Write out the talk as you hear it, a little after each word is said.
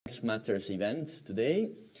Matters event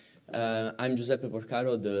today. I'm Giuseppe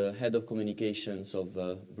Porcaro, the head of communications of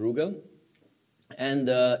Bruegel, and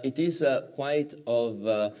it is quite of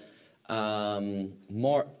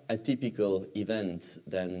more atypical event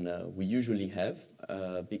than we usually have,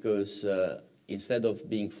 because instead of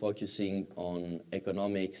being focusing on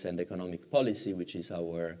economics and economic policy, which is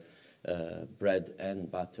our bread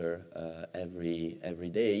and butter every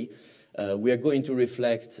day, we are going to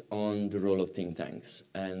reflect on the role of think tanks.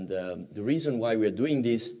 And the reason why we are doing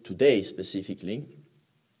this today specifically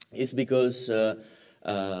is because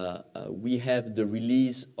we have the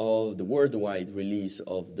release of the worldwide release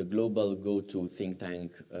of the global go-to think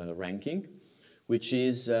tank ranking, which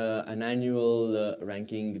is an annual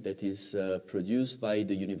ranking that is produced by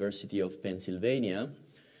the University of Pennsylvania,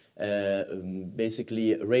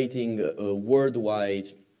 basically rating worldwide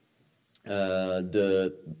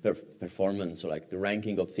the performance, or like the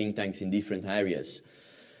ranking of think tanks in different areas.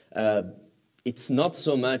 It's not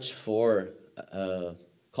so much for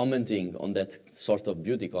commenting on that sort of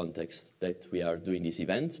beauty context that we are doing this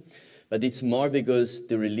event, but it's more because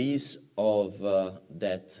the release of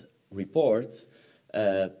that report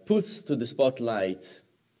puts to the spotlight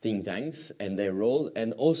think tanks and their role,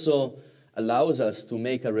 and also allows us to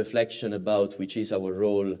make a reflection about which is our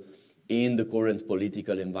role in the current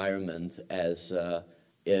political environment as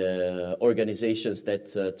organizations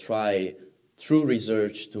that try through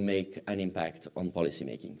research to make an impact on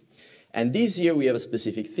policymaking. And this year we have a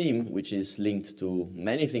specific theme which is linked to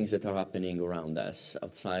many things that are happening around us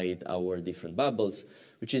outside our different bubbles,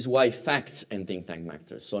 which is why facts and think tank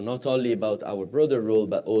matters. So not only about our broader role,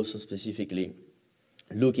 but also specifically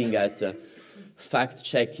looking at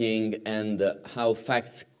fact-checking and how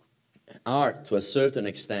facts are, to a certain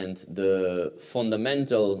extent, the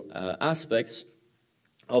fundamental aspects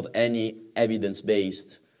of any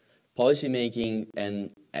evidence-based policymaking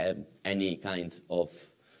and any kind of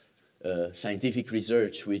scientific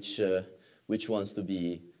research which wants to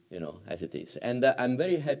be, as it is. And I'm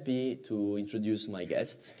very happy to introduce my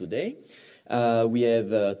guests today. We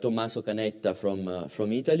have Tommaso Canetta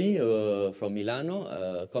from Italy, from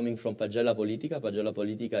Milano, coming from Pagella Politica. Pagella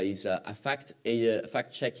Politica is a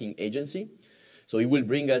fact-checking agency. So he will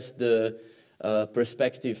bring us the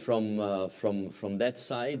perspective from that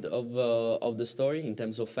side of the story in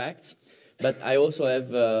terms of facts. But I also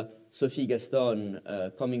have Sophie Gaston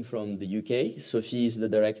coming from the UK. Sophie is the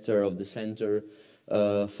director of the Center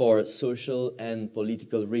for Social and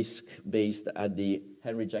Political Risk based at the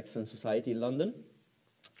Henry Jackson Society in London.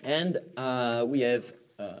 And we have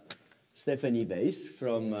Stephanie Bays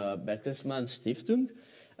from Bertelsmann Stiftung,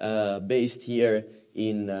 based here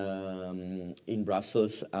in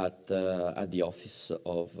Brussels at the office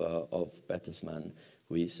of Bertelsmann,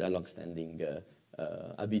 who is a long-standing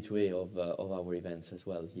habitué of our events as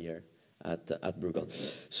well here at Bruegel.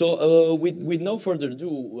 So with no further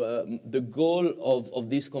ado, the goal of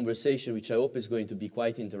this conversation, which I hope is going to be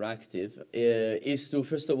quite interactive, is to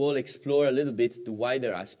first of all explore a little bit the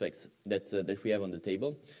wider aspects that we have on the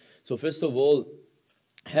table. So first of all,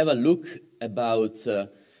 have a look about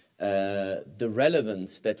the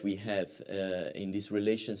relevance that we have in these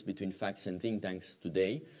relations between facts and think tanks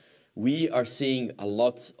today. We are seeing a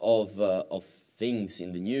lot of things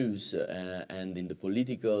in the news and in the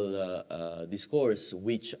political discourse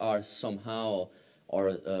which are somehow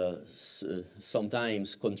or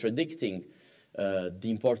sometimes contradicting the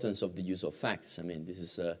importance of the use of facts. I mean, this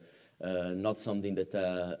is not something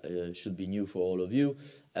that should be new for all of you.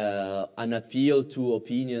 An appeal to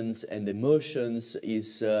opinions and emotions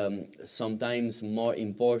is sometimes more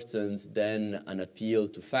important than an appeal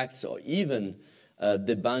to facts, or even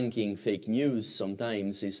debunking fake news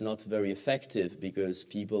sometimes is not very effective, because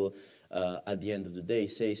people at the end of the day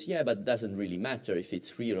says, yeah, but it doesn't really matter if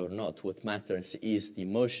it's real or not. What matters is the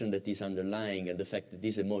emotion that is underlying and the fact that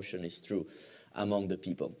this emotion is true among the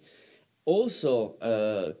people. Also,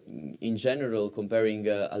 in general, comparing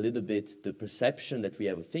a little bit the perception that we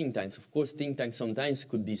have of think tanks, of course, think tanks sometimes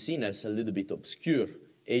could be seen as a little bit obscure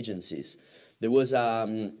agencies. There was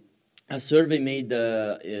a survey made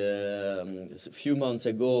a few months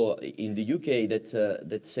ago in the UK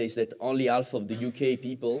that says that only half of the UK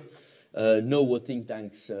people know what think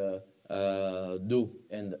tanks do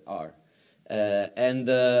and are. And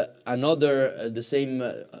another, the same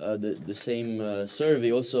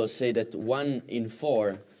survey also say that 1 in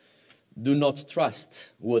 4 do not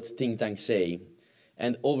trust what think tanks say,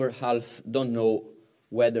 and over half don't know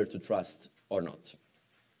whether to trust or not.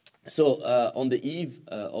 So on the eve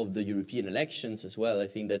of the European elections as well, I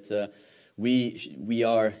think that we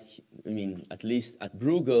are, I mean, at least at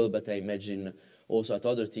Bruegel, but I imagine also at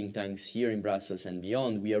other think tanks here in Brussels and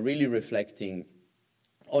beyond, we are really reflecting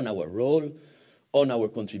on our role, on our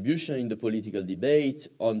contribution in the political debate,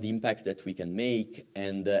 on the impact that we can make,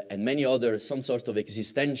 and many other, some sort of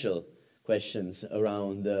existential questions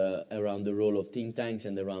around the role of think tanks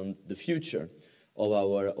and around the future of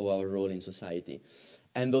our role in society.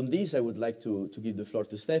 And on this, I would like to give the floor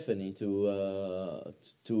to Stephanie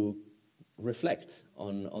to reflect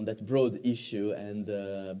on that broad issue and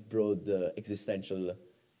broad existential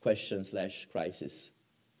question / crisis.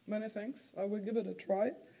 Many thanks. I will give it a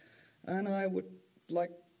try. And I would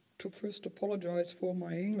like to first apologize for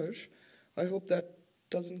my English. I hope that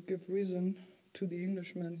doesn't give reason to the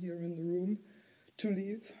Englishmen here in the room to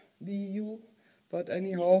leave the EU. But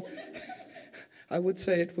anyhow, I would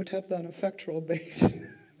say it would have then a factual base.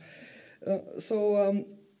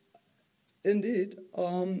 Indeed,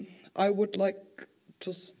 I would like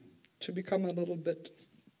to become a little bit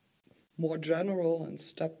more general and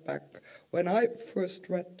step back. When I first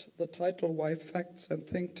read the title, Why Facts and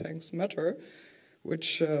Think Tanks Matter,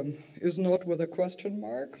 which is not with a question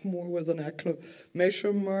mark, more with an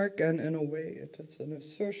exclamation mark, and in a way it is an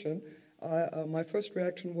assertion, my first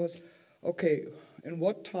reaction was, okay, in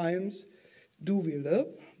what times do we live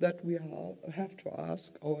that we have to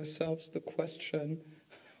ask ourselves the question,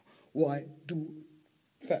 why do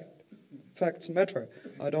facts matter?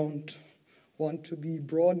 I don't want to be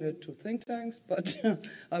broaden it to think tanks, but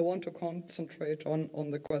I want to concentrate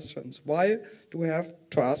on the questions. Why do we have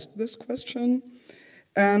to ask this question?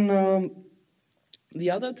 And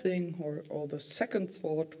the other thing, or the second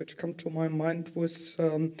thought which came to my mind was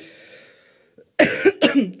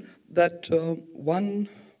that one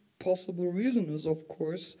possible reason is, of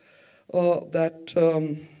course, that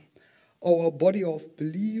our body of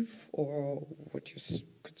belief, or what you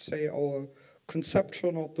could say, our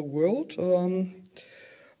conception of the world,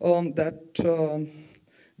 that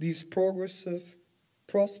these progressive,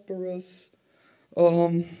 prosperous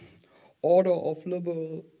order of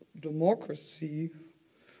liberal democracy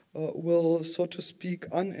will, so to speak,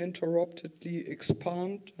 uninterruptedly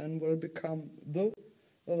expand and will become the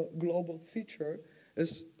global feature,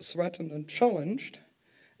 is threatened and challenged.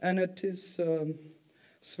 And it is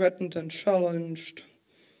threatened and challenged.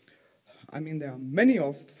 I mean, there are many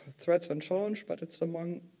of threats and challenge, but it's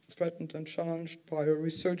among threatened and challenged by a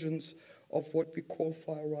resurgence of what we call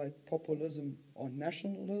far-right populism or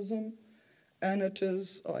nationalism. And it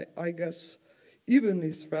is, I guess,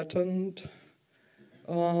 evenly threatened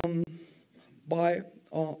by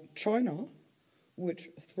China, which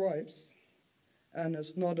thrives and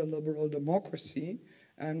is not a liberal democracy,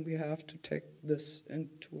 and we have to take this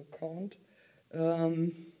into account.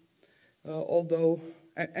 Although,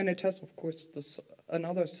 and it has, of course,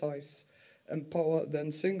 another size and power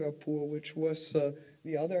than Singapore, which was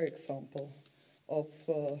the other example of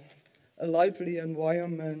a lively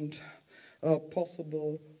environment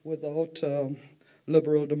possible without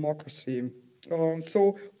liberal democracy.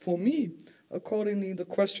 So for me, accordingly, the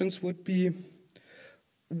questions would be,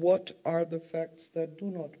 what are the facts that do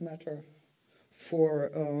not matter for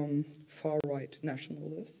far-right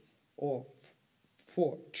nationalists or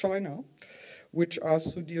for China, which are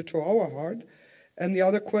so dear to our heart? And the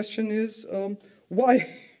other question is, why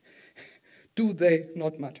do they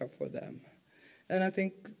not matter for them? And I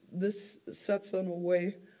think this sets in a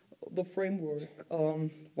way the framework.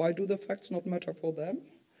 Why do the facts not matter for them?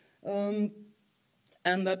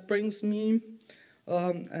 And that brings me,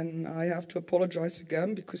 and I have to apologize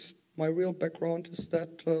again because my real background is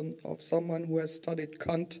that of someone who has studied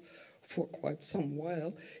Kant for quite some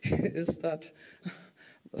while, is that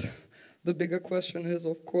the bigger question is,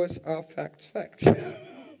 of course, are facts facts?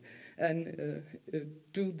 And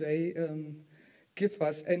do they give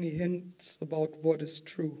us any hints about what is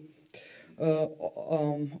true?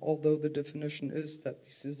 Although the definition is that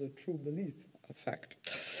this is a true belief, a fact.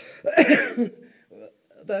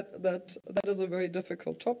 that is a very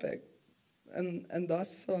difficult topic. And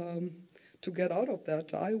thus, to get out of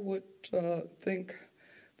that, I would think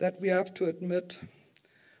that we have to admit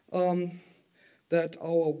that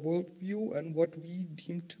our worldview and what we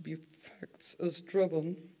deem to be facts is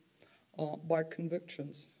driven by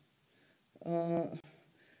convictions.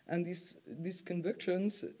 And these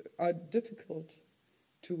convictions are difficult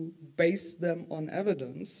to base them on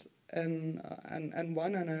evidence. And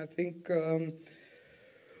I think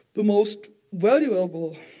the most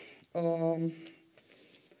valuable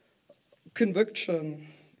conviction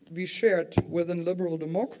we shared within liberal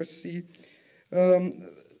democracy,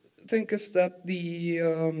 think is that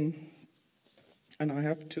and I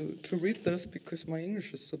have to read this because my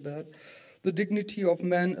English is so bad, the dignity of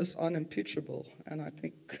man is unimpeachable. And I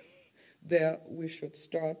think there we should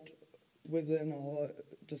start within our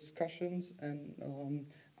discussions and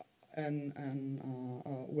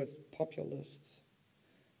with populists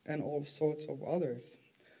and all sorts of others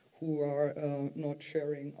who are not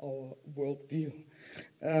sharing our worldview.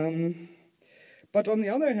 But on the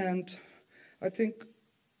other hand, I think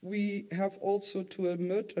we have also to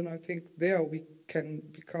admit, and I think there we can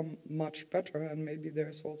become much better, and maybe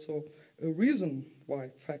there's also a reason why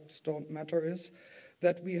facts don't matter, is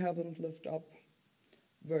that we haven't lived up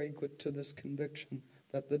very good to this conviction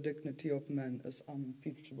that the dignity of man is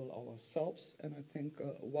unimpeachable ourselves. And I think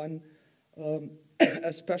one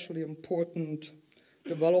especially important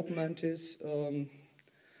development is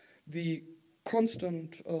the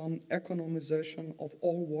constant economization of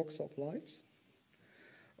all walks of life.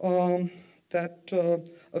 That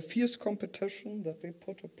a fierce competition, that we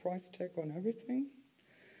put a price tag on everything,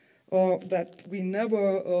 that we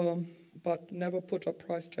never put a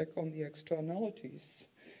price tag on the externalities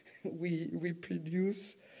we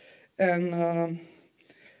produce, and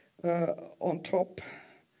on top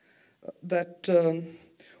that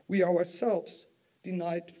we ourselves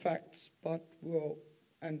denied facts, but were,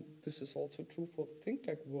 and this is also true for the think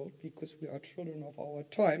tank world because we are children of our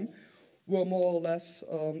time, were more or less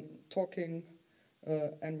talking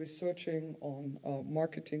and researching on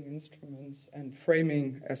marketing instruments and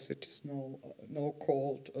framing, as it is now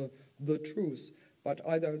called, the truth. But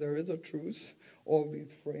either there is a truth or we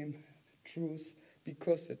frame truth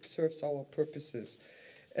because it serves our purposes.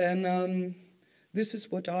 And this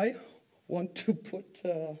is what I want to put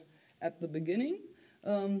at the beginning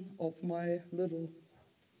of my little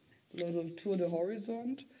tour de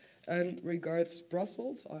horizon. And regards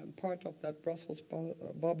Brussels, I'm part of that Brussels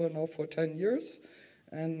bubble now for 10 years,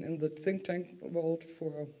 and in the think tank world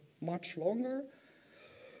for much longer.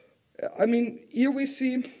 I mean, here we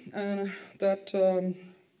see that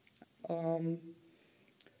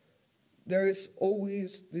there is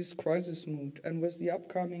always this crisis mood, and with the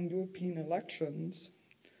upcoming European elections,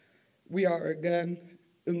 we are again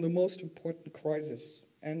in the most important crisis,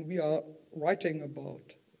 and we are writing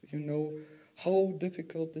about, how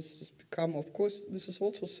difficult this has become. Of course, this is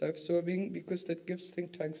also self-serving because that gives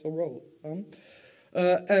think tanks a role.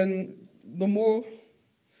 And the more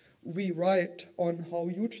we write on how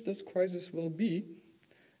huge this crisis will be,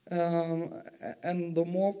 and the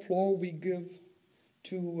more floor we give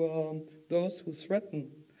to those who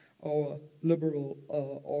threaten our liberal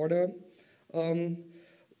order, the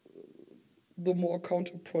more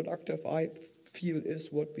counterproductive I feel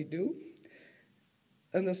is what we do.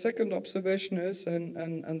 And the second observation is,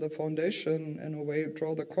 and the foundation, in a way,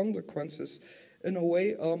 draw the consequences. In a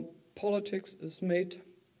way, politics is made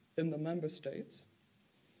in the member states,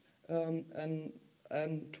 and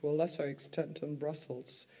to a lesser extent in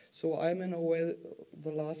Brussels. So I'm, in a way,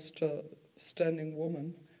 the last standing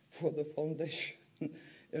woman for the foundation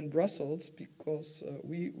in Brussels, because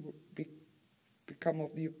we become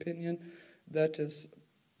of the opinion that is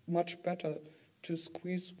much better to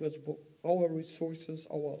squeeze with our resources,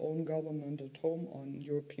 our own government at home on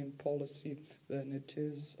European policy than it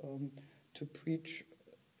is to preach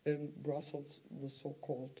in Brussels the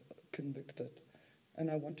so-called convicted. And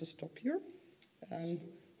I want to stop here. And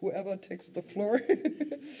whoever takes the floor.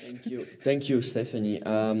 Thank you. Thank you, Stephanie.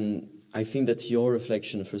 I think that your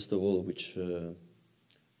reflection, first of all, which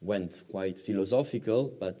went quite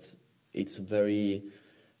philosophical, but it's very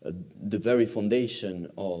the very foundation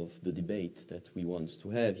of the debate that we want to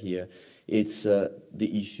have here, it's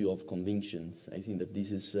the issue of convictions. I think that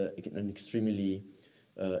this is an extremely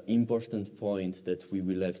important point that we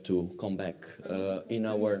will have to come back in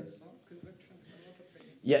our...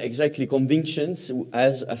 Yeah, exactly. Convictions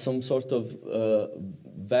as some sort of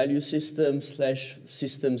value system /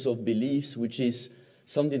 systems of beliefs, which is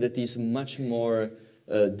something that is much more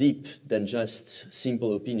deep than just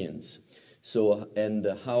simple opinions. So, and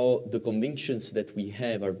how the convictions that we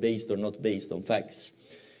have are based or not based on facts.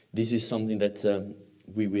 This is something that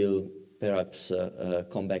we will perhaps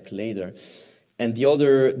come back later. And the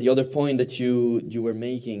other point that you were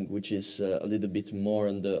making, which is a little bit more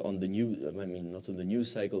on the new, I mean, not on the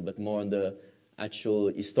news cycle, but more on the actual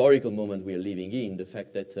historical moment we are living in, the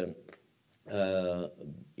fact that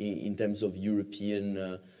in terms of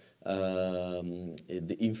European,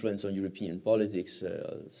 the influence on European politics,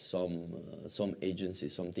 some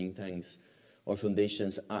agencies, some think tanks or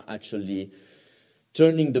foundations are actually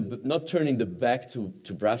not turning the back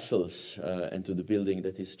to Brussels and to the building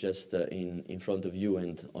that is just in front of you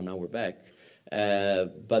and on our back,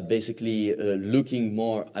 but basically looking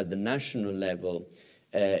more at the national level.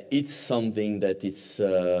 It's something that it's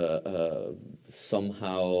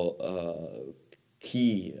somehow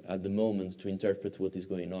key at the moment to interpret what is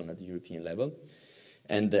going on at the European level.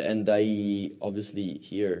 And I obviously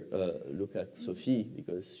here look at Sophie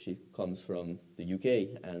because she comes from the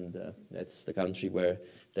UK, and that's the country where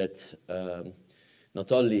that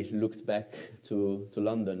not only looked back to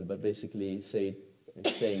London, but basically saying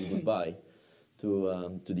goodbye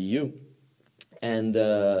to the EU, and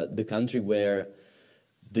the country where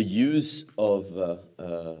the use of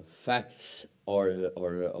facts or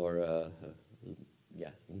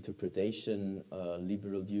interpretation,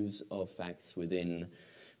 liberal use of facts within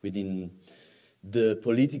the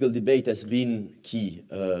political debate has been key.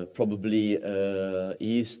 Probably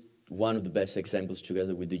is one of the best examples,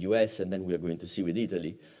 together with the US, and then we are going to see with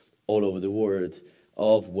Italy, all over the world,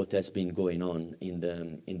 of what has been going on in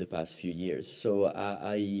the past few years. So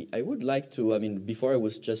I would like to, I mean, before I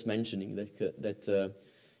was just mentioning that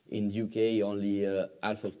in the UK only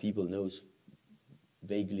half of people knows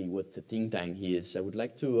vaguely what the think tank is. I would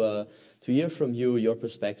like to hear from you your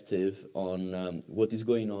perspective on what is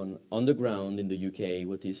going on the ground in the UK.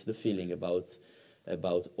 What is the feeling about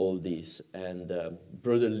all this, and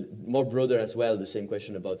more broader as well, the same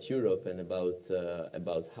question about Europe and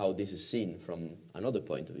about how this is seen from another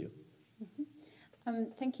point of view. Mm-hmm.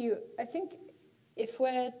 Thank you. I think if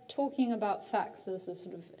we're talking about facts as a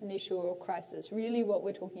sort of an issue or crisis, really what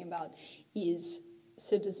we're talking about is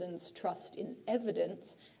citizens' trust in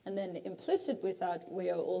evidence, and then implicit with that, we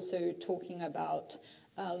are also talking about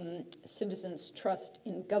citizens' trust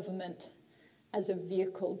in government as a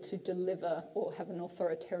vehicle to deliver or have an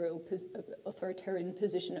authoritarian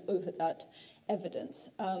position over that evidence.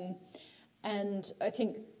 And I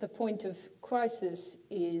think the point of crisis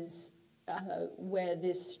is where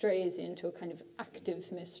this strays into a kind of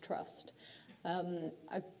active mistrust.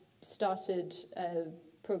 I started a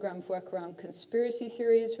program of work around conspiracy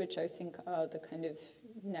theories, which I think are the kind of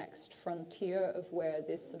next frontier of where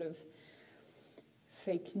this sort of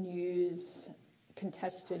fake news,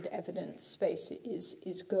 contested evidence space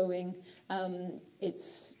is going.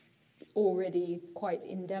 It's already quite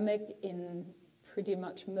endemic in pretty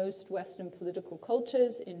much most Western political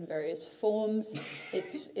cultures in various forms.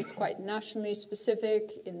 It's quite nationally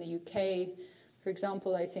specific. In the UK, for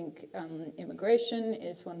example, I think immigration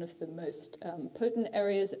is one of the most potent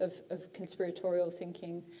areas of conspiratorial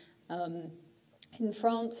thinking. In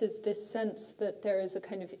France is this sense that there is a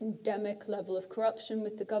kind of endemic level of corruption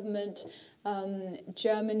with the government.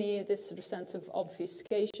 Germany, this sort of sense of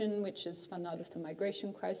obfuscation, which is spun out of the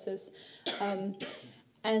migration crisis.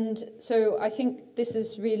 And so I think this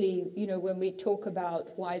is really, you know, when we talk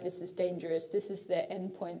about why this is dangerous, this is the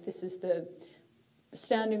end point, this is the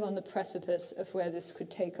standing on the precipice of where this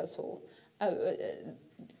could take us all,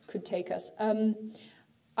 could take us.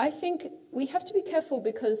 I think we have to be careful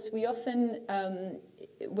because we often,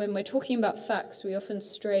 when we're talking about facts, we often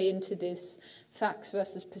stray into this facts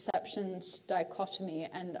versus perceptions dichotomy,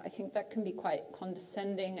 and I think that can be quite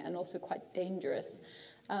condescending and also quite dangerous.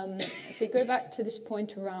 If we go back to this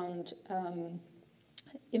point around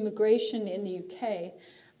immigration in the UK,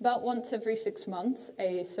 about once every 6 months,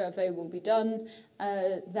 a survey will be done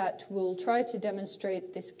that will try to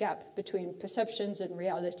demonstrate this gap between perceptions and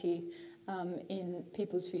reality in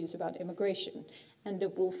people's views about immigration. And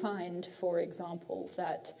it will find, for example,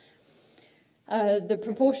 that the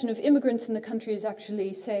proportion of immigrants in the country is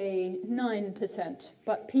actually, say, 9%,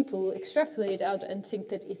 but people extrapolate out and think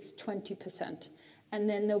that it's 20%. And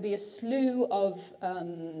then there'll be a slew of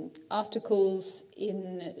articles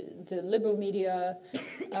in the liberal media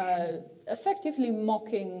effectively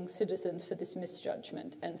mocking citizens for this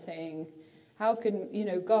misjudgment and saying, how can, you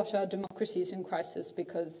know, gosh, our democracy is in crisis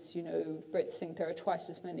because, you know, Brits think there are twice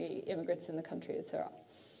as many immigrants in the country as there are.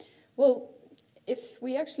 Well, if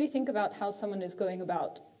we actually think about how someone is going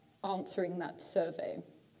about answering that survey,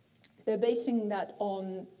 they're basing that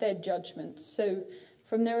on their judgment. So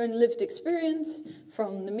from their own lived experience,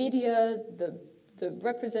 from the media, the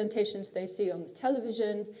representations they see on the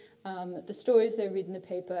television, the stories they read in the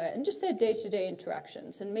paper, and just their day-to-day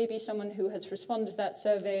interactions. And maybe someone who has responded to that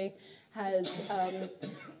survey has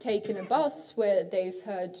taken a bus where they've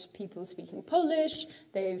heard people speaking Polish,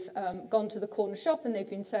 they've gone to the corner shop and they've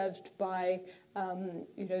been served by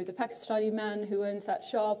you know, the Pakistani man who owns that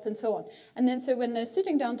shop, and so on. And then so when they're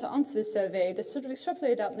sitting down to answer this survey, they sort of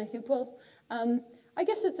extrapolate out and they think, well, I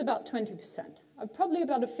guess it's about 20%. Probably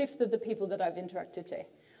about a fifth of the people that I've interacted today.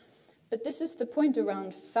 But this is the point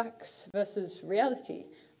around facts versus reality.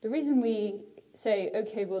 The reason we say,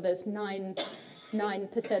 okay, well, there's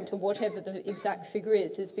 9% or whatever the exact figure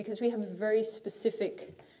is because we have a very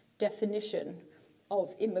specific definition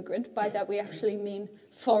of immigrant. By that, we actually mean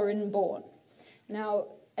foreign-born. Now,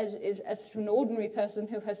 as an ordinary person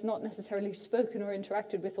who has not necessarily spoken or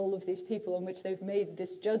interacted with all of these people on which they've made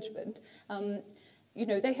this judgment, you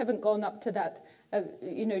know, they haven't gone up to that,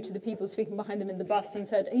 you know, to the people speaking behind them in the bus and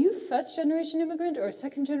said, are you a first-generation immigrant or a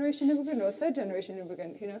second-generation immigrant or a third-generation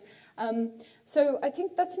immigrant, you know? So I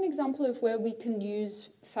think that's an example of where we can use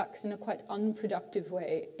facts in a quite unproductive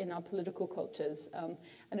way in our political cultures. And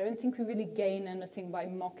I don't think we really gain anything by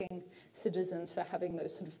mocking citizens for having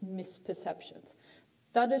those sort of misperceptions.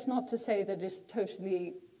 That is not to say that it's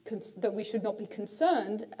totally that we should not be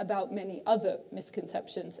concerned about many other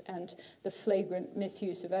misconceptions and the flagrant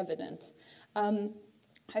misuse of evidence.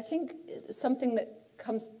 I think something that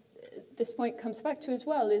this point comes back to as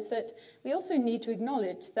well is that we also need to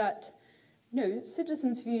acknowledge that, you know,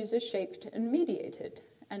 citizens' views are shaped and mediated,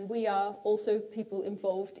 and we are also people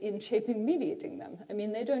involved in shaping and mediating them. I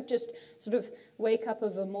mean, they don't just sort of wake up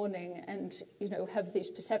of a morning and, you know, have these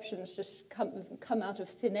perceptions just come out of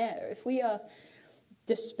thin air. If we are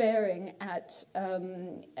despairing at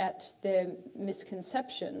their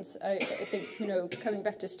misconceptions, I think, you know, coming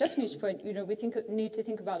back to Stephanie's point, you know, we need to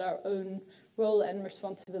think about our own role and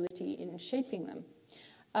responsibility in shaping them.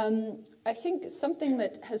 I think something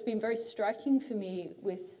that has been very striking for me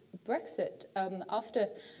with Brexit, after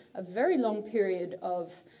a very long period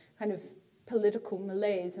of kind of political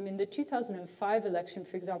malaise, I mean, the 2005 election,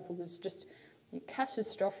 for example, was just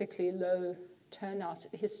catastrophically low turnout,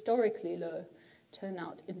 historically low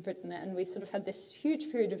turnout in Britain, and we sort of had this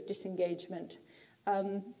huge period of disengagement.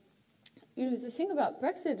 You know, the thing about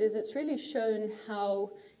Brexit is it's really shown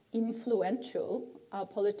how influential our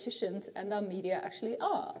politicians and our media actually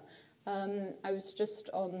are. I was just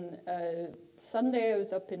on Sunday, I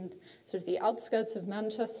was up in sort of the outskirts of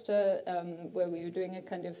Manchester, where we were doing a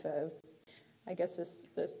kind of, I guess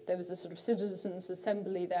there was a sort of citizens'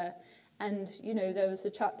 assembly there, and, you know, there was a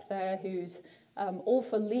chap there who's all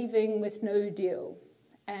for leaving with no deal.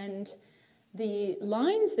 And the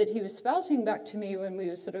lines that he was spouting back to me when we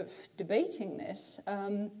were sort of debating this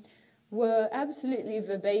were absolutely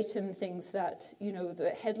verbatim things that, you know, the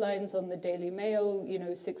headlines on the Daily Mail, you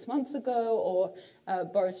know, 6 months ago, or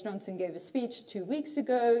Boris Johnson gave a speech 2 weeks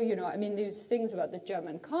ago, you know, I mean, these things about the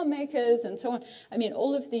German car makers and so on. I mean,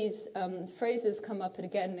 all of these phrases come up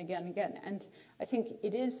again and again and again. And I think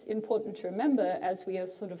it is important to remember, as we are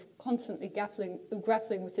sort of constantly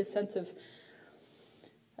grappling with this sense of,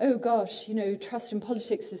 oh gosh, you know, trust in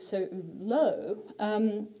politics is so low.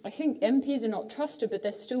 I think MPs are not trusted, but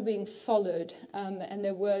they're still being followed, and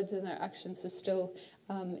their words and their actions are still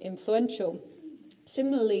influential.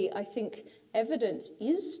 Similarly, I think evidence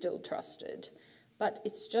is still trusted, but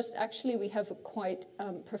it's just actually we have a quite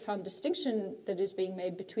profound distinction that is being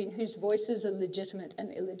made between whose voices are legitimate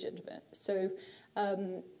and illegitimate. So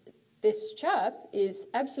this chap is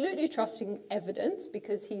absolutely trusting evidence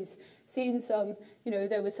because he's seen some, you know,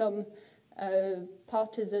 there was some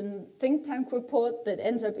partisan think tank report that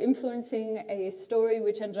ends up influencing a story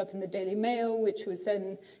which ended up in the Daily Mail, which was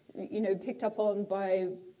then, you know, picked up on by,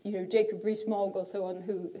 you know, Jacob Rees-Mogg or so on,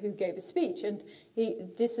 who gave a speech. And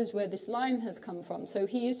this is where this line has come from. So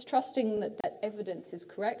he is trusting that evidence is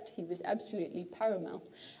correct. He was absolutely paramount.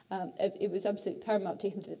 It was absolutely paramount to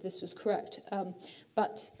him that this was correct.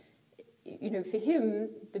 But, you know, for him,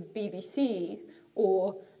 the BBC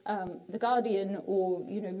or The Guardian or,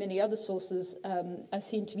 you know, many other sources are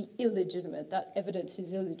seen to be illegitimate. That evidence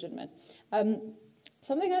is illegitimate.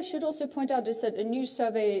 Something I should also point out is that a new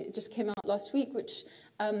survey just came out last week which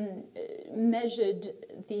measured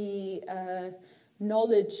the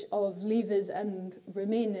knowledge of Leavers and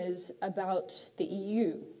Remainers about the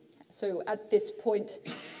EU. So at this point,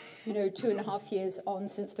 you know, 2.5 years on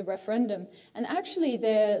since the referendum, and actually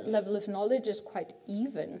their level of knowledge is quite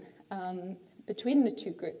even between the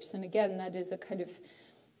two groups. And again, that is a kind of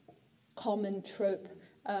common trope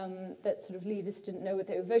that sort of Leavers didn't know what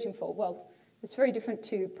they were voting for. Well, it's very different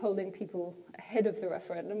to polling people ahead of the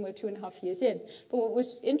referendum. We're 2.5 years in. But what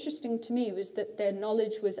was interesting to me was that their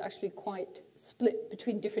knowledge was actually quite split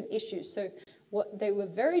between different issues. So they were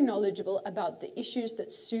very knowledgeable about the issues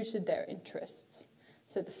that suited their interests.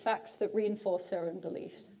 So the facts that reinforce their own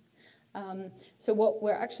beliefs. So what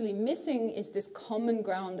we're actually missing is this common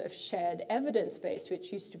ground of shared evidence base,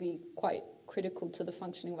 which used to be quite critical to the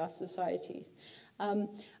functioning of our society.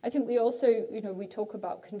 I think we also, you know, we talk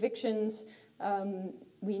about convictions.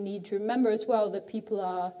 We need to remember as well that people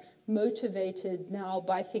are motivated now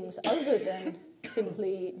by things other than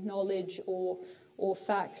simply knowledge or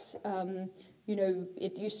facts. You know,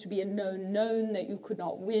 it used to be a known that you could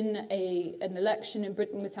not win an election in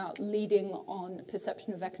Britain without leading on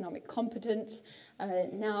perception of economic competence.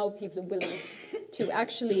 Now people are willing to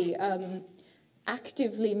actually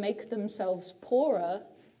actively make themselves poorer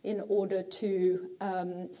in order to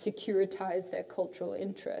securitize their cultural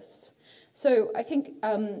interests. So I think,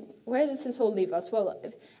 where does this all leave us? Well,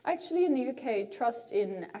 actually in the UK, trust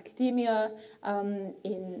in academia,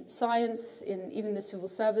 in science, in even the civil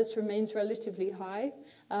service remains relatively high.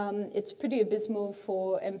 It's pretty abysmal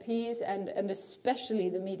for MPs and especially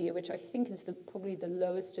the media, which I think is probably the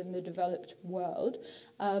lowest in the developed world.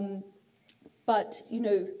 But, you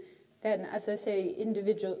know, then, as I say,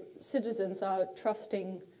 individual citizens are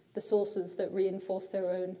trusting the sources that reinforce their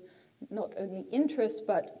own not only interests,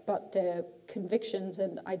 but their convictions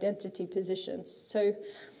and identity positions. So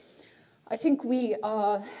I think we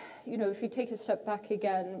are, you know, if we take a step back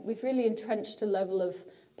again, we've really entrenched a level of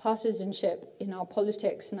partisanship in our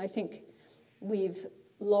politics, and I think we've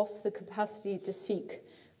lost the capacity to seek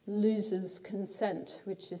losers' consent,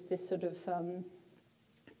 which is this sort of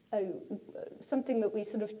something that we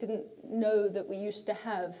sort of didn't know that we used to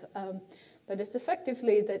have. But it's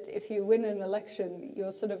effectively that if you win an election,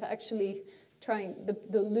 you're sort of actually trying,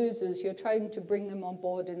 the losers, you're trying to bring them on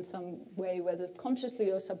board in some way, whether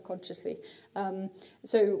consciously or subconsciously.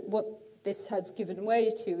 So what this has given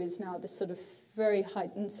way to is now this sort of very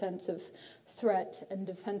heightened sense of threat and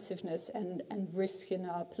defensiveness and risk in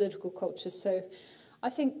our political culture. So I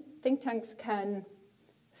think think tanks can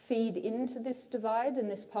feed into this divide and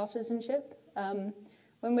this partisanship.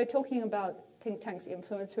 When we're talking about think tanks'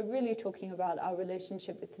 influence, we're really talking about our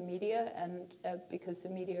relationship with the media, and because the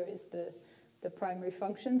media is the primary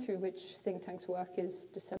function through which think tanks' work is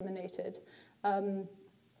disseminated.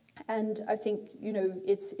 And I think, you know,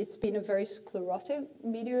 it's been a very sclerotic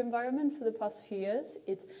media environment for the past few years.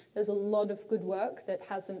 There's a lot of good work that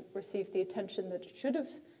hasn't received the attention that it should have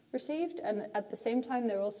received, and at the same time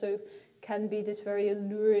there also can be this very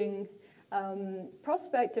alluring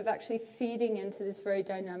prospect of actually feeding into this very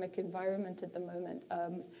dynamic environment at the moment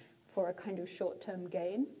for a kind of short-term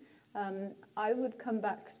gain. I would come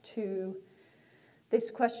back to this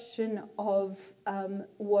question of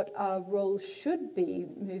what our role should be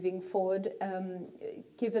moving forward,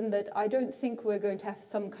 given that I don't think we're going to have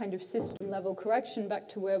some kind of system-level correction back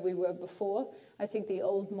to where we were before. I think the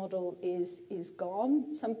old model is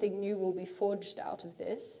gone. Something new will be forged out of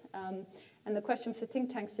this. And the question for think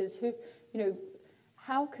tanks is,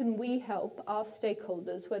 how can we help our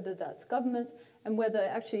stakeholders, whether that's government, and whether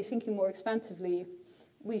actually thinking more expansively,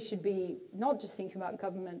 we should be not just thinking about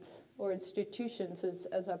governments or institutions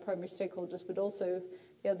as our primary stakeholders, but also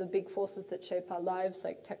the other big forces that shape our lives,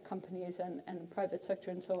 like tech companies and private sector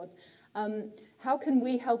and so on. How can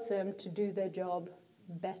we help them to do their job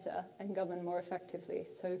better and govern more effectively?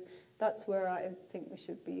 So that's where I think we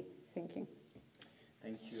should be thinking.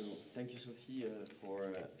 Thank you, Sophie,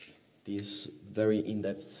 for this very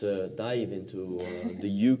in-depth dive into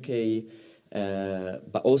the UK,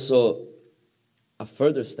 but also a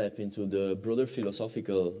further step into the broader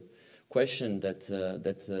philosophical question that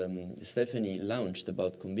Stephanie launched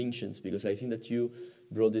about convictions, because I think that you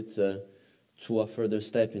brought it to a further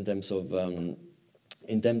step in terms of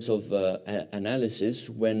analysis.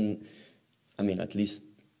 When, I mean, at least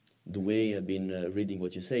the way I've been reading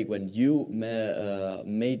what you say, when you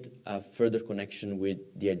made a further connection with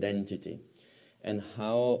the identity and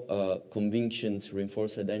how convictions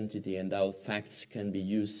reinforce identity and how facts can be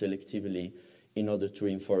used selectively in order to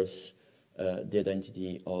reinforce the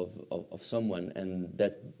identity of someone, and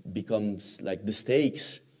that becomes like the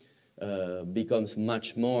stakes becomes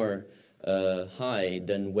much more high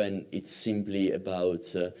than when it's simply about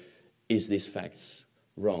is this facts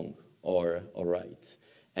wrong or right.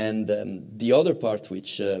 And the other part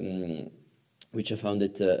which I found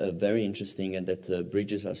it very interesting and that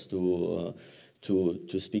bridges us to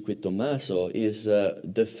speak with Tommaso is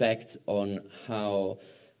the fact on how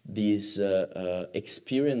this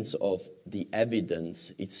experience of the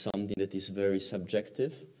evidence, it's something that is very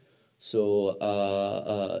subjective. So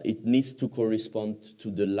it needs to correspond to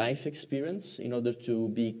the life experience in order to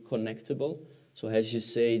be connectable. So as you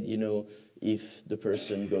said, if the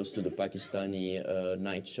person goes to the Pakistani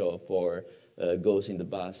night shop or goes in the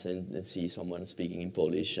bus and sees someone speaking in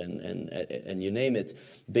Polish and you name it,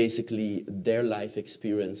 basically their life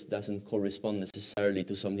experience doesn't correspond necessarily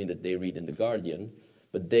to something that they read in The Guardian,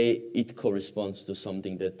 but it corresponds to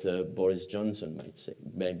something that Boris Johnson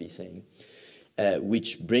might be saying.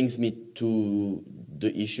 Which brings me to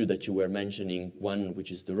the issue that you were mentioning, one which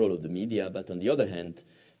is the role of the media, but on the other hand,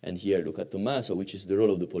 and here look at Tommaso, which is the role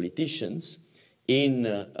of the politicians in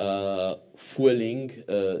fueling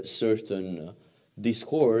certain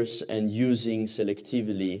discourse and using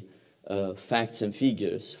selectively facts and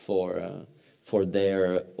figures for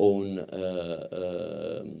their own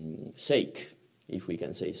sake. if we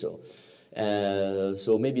can say so.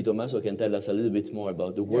 So maybe Tommaso can tell us a little bit more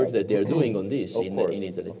about the work that they're doing on this in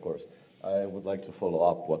Italy. Of course. I would like to follow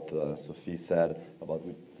up what Sophie said about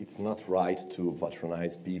it's not right to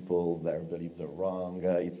patronize people, their beliefs are wrong.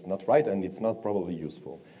 It's not right and it's not probably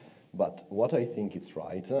useful. But what I think it's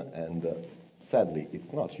right, and sadly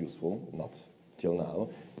it's not useful, not till now,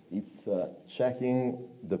 it's checking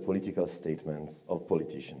the political statements of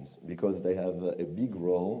politicians, because they have a big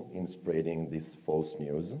role in spreading this false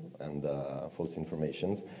news and false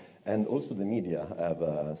informations. And also the media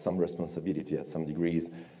have some responsibility at some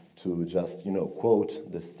degrees to just,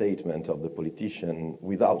 quote the statement of the politician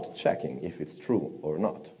without checking if it's true or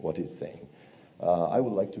not, what he's saying. I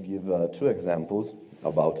would like to give 2 examples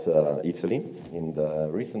about Italy. In the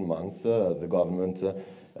recent months, the government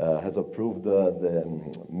has approved the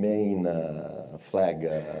main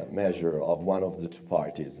flag measure of one of the 2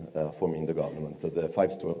 parties forming the government, the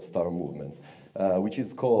 5-star movements, which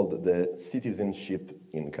is called the citizenship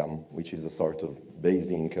income, which is a sort of base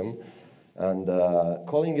income. And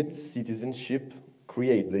calling it citizenship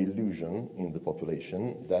create the illusion in the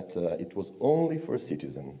population that it was only for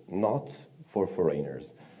citizens, not for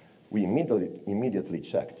foreigners. We immediately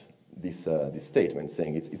checked this statement,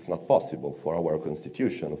 saying it's not possible for our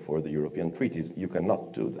constitution, for the European treaties, you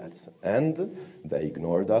cannot do that. And they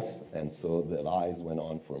ignored us, and so the lies went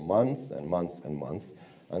on for months and months and months,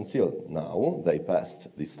 until now they passed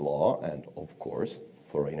this law, and of course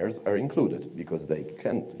foreigners are included, because they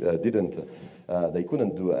couldn't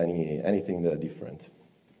do anything different.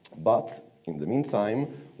 But in the meantime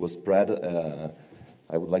was spread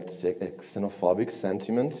I would like to say a xenophobic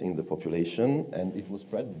sentiment in the population, and it was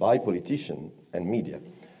spread by politicians and media.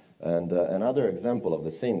 And another example of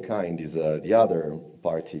the same kind is the other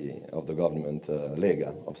party of the government,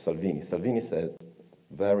 Lega, of Salvini. Salvini said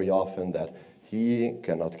very often that he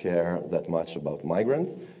cannot care that much about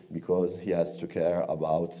migrants because he has to care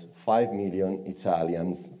about 5 million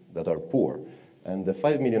Italians that are poor. And the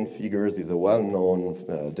 5 million figures is a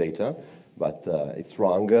well-known data, but it's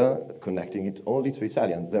wrong connecting it only to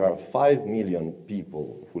Italians. There are 5 million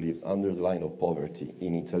people who live under the line of poverty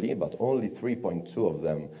in Italy, but only 3.2 of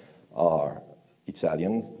them are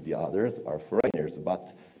Italians, the others are foreigners.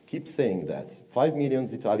 But keep saying that 5 million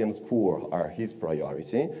Italians poor are his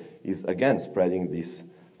priority is again spreading this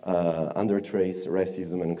undertrace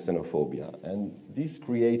racism and xenophobia. And this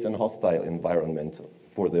creates a hostile environment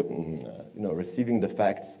for the, receiving the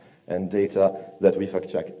facts and data that we fact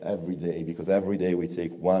check every day, because every day we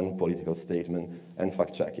take one political statement and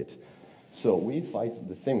fact check it. So we fight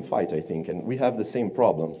the same fight, I think, and we have the same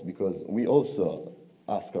problems, because we also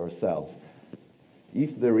ask ourselves,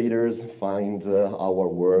 if the readers find our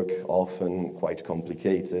work often quite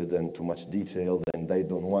complicated and too much detail, then they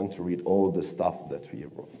don't want to read all the stuff that we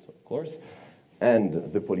wrote, of course,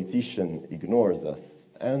 and the politician ignores us,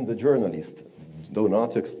 and the journalists do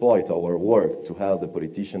not exploit our work to hold the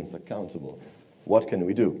politicians accountable, what can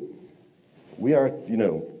we do? We are,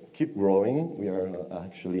 keep growing. We are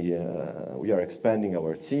actually we are expanding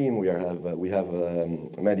our team. We have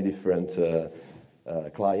many different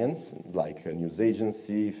clients, like a news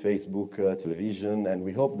agency, Facebook, television, and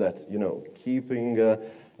we hope that keeping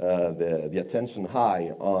the attention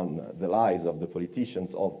high on the lies of the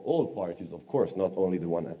politicians of all parties, of course, not only the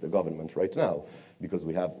one at the government right now, because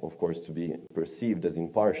we have, of course, to be perceived as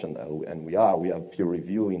impartial, and we have peer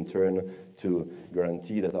review in turn to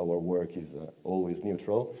guarantee that our work is always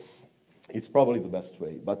neutral. It's probably the best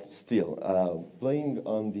way, but still, playing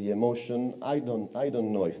on the emotion, I don't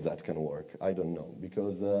know if that can work. I don't know,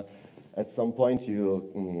 because at some point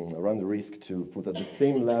you run the risk to put at the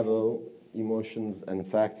same level emotions and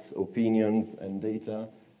facts, opinions and data,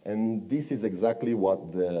 and this is exactly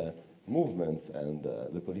what the movements and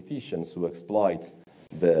the politicians who exploit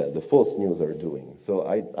the false news are doing. So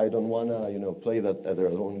I don't want to play that at their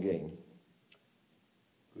own game.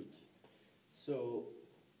 Good. So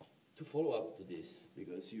to follow up to this,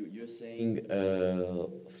 because you're saying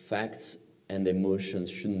facts and emotions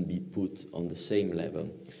shouldn't be put on the same level,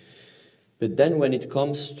 but then when it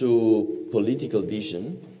comes to political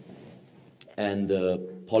vision and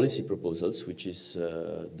policy proposals, which is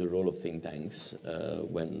the role of think tanks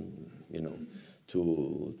when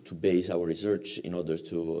to base our research in order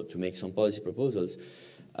to make some policy proposals,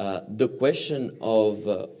 the question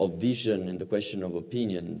of vision and the question of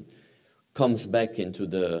opinion comes back into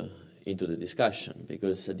the discussion,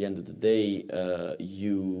 because at the end of the day,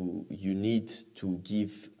 you need to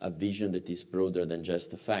give a vision that is broader than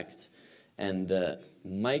just a fact. And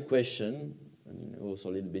my question, and also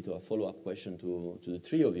a little bit of a follow-up question to the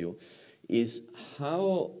three of you, is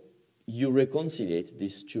how you reconcile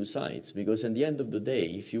these two sides, because at the end of the day,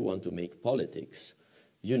 if you want to make politics,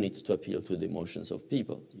 you need to appeal to the emotions of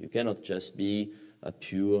people. You cannot just be a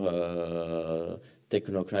pure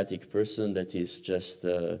technocratic person that is just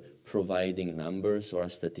providing numbers, or a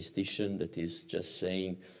statistician that is just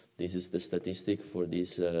saying this is the statistic for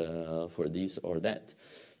this or that.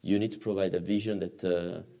 You need to provide a vision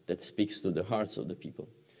that speaks to the hearts of the people.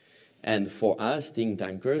 And for us, think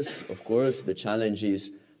tankers, of course, the challenge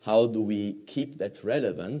is how do we keep that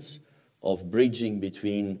relevance of bridging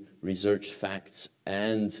between research facts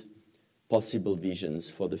and possible visions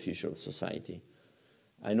for the future of society.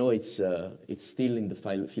 I know it's still in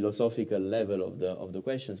the philosophical level of the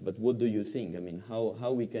questions, but what do you think? I mean,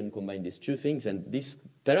 how we can combine these two things? And this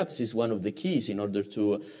perhaps is one of the keys in order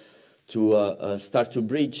to start to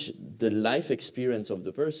bridge the life experience of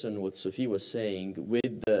the person, what Sophie was saying,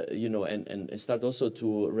 with and start also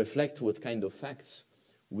to reflect what kind of facts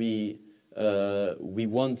we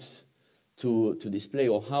want to display,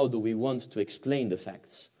 or how do we want to explain the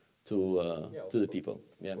facts to the people.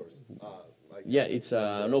 Yeah. Yeah, it's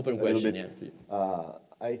an open question. Yeah.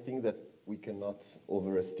 I think that we cannot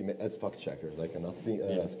overestimate, as fact-checkers, I cannot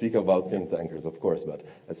speak about think tankers, of course, but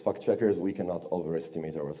as fact-checkers, we cannot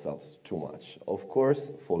overestimate ourselves too much. Of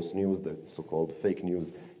course, false news, the so-called fake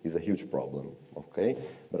news, is a huge problem, okay?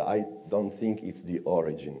 But I don't think it's the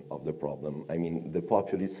origin of the problem. I mean, the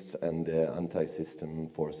populists and the anti-system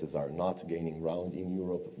forces are not gaining ground in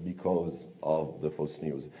Europe because of the false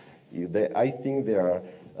news. I think they are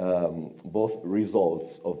both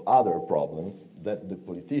results of other problems that the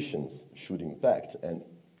politicians should impact, and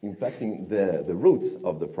impacting the root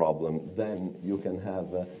of the problem, then you can have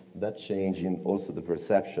that change in also the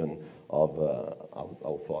perception of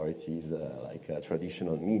authorities like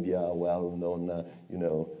traditional media, well-known,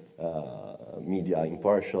 media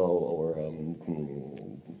impartial, or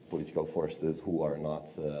political forces who are not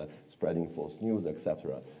spreading false news,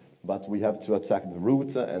 etc. But we have to attack the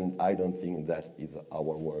root, and I don't think that is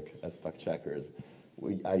our work as fact-checkers.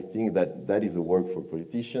 I think that is a work for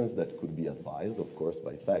politicians that could be advised, of course,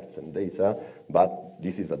 by facts and data, but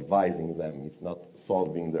this is advising them. It's not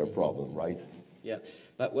solving their problem, right? Yeah,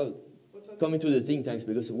 but well, coming to the think tanks,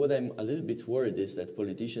 because what I'm a little bit worried is that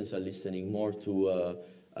politicians are listening more to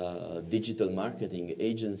digital marketing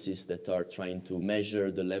agencies that are trying to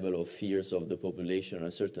measure the level of fears of the population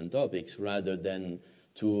on certain topics, rather than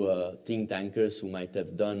to think tankers who might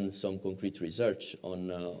have done some concrete research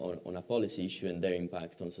on a policy issue and their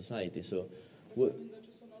impact on society. So, that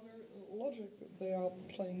is another logic they are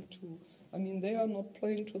playing to. I mean, they are not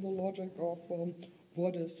playing to the logic of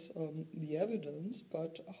what is the evidence,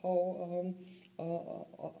 but how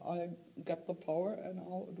I get the power and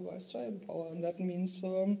how do I stay in power. And that means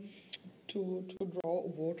to draw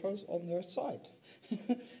voters on their side.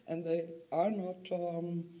 And they are not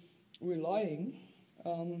relying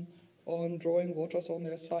on drawing voters on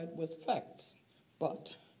their side with facts.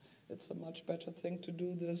 But it's a much better thing to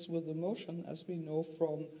do this with emotion, as we know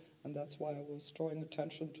from, and that's why I was drawing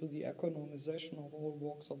attention to the economization of all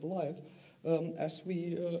walks of life, as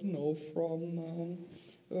we know from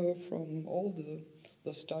all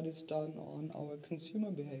the studies done on our consumer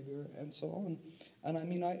behavior and so on. And I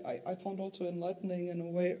mean, I found also enlightening in a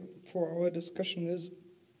way for our discussion is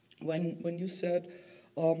when you said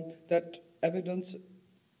that evidence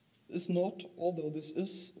is not, although this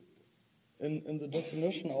is in the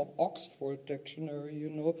definition of Oxford Dictionary,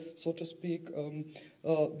 so to speak,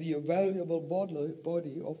 the available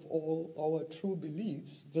body of all our true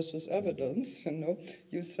beliefs. This is evidence,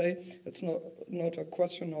 You say it's not a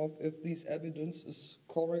question of if this evidence is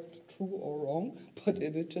correct, true, or wrong, but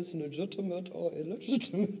if it is legitimate or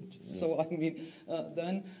illegitimate. So, I mean,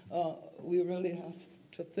 then we really have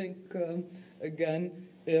to think again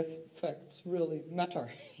if facts really matter,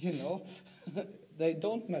 They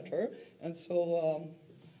don't matter, and so,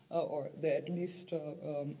 or they at least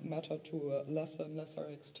matter to a lesser and lesser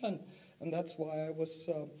extent. And that's why I was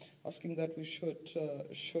asking that we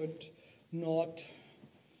should not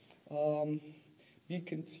be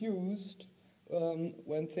confused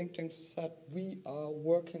when think tanks said we are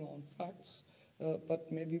working on facts,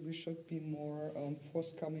 but maybe we should be more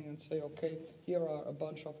forthcoming and say, okay, here are a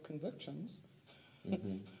bunch of convictions.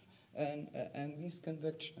 Mm-hmm. And these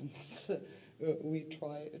convictions we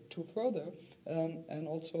try to further, and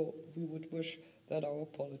also we would wish that our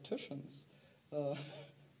politicians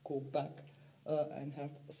go back and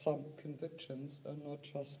have some convictions and not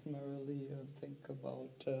just merely think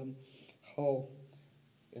about how,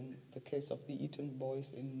 in the case of the Eton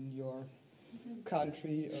boys in your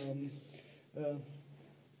country,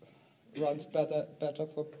 runs better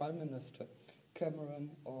for Prime Minister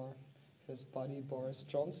Cameron or his buddy Boris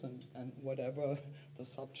Johnson, and whatever the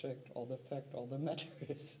subject or the fact or the matter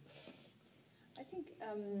is. I think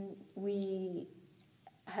we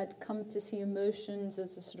had come to see emotions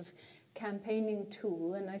as a sort of campaigning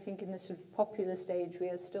tool, and I think in this sort of populist age we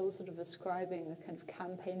are still sort of ascribing a kind of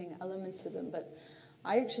campaigning element to them. But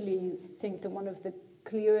I actually think that one of the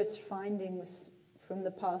clearest findings from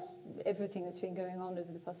the past, everything that's been going on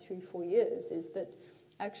over the past 3-4 years, is that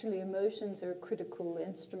actually emotions are a critical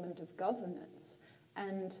instrument of governance.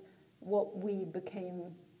 And what we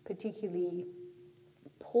became particularly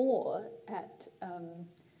poor at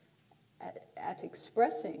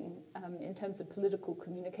expressing in terms of political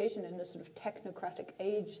communication in a sort of technocratic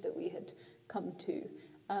age that we had come to,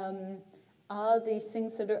 are these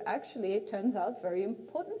things that are actually, it turns out, very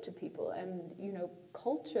important to people. And, you know,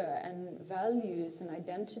 culture and values and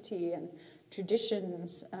identity and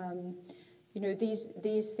traditions, you know,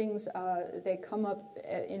 these things they come up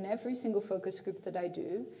in every single focus group that I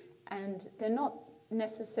do, and they're not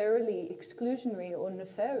necessarily exclusionary or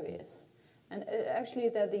nefarious. And actually,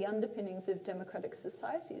 they're the underpinnings of democratic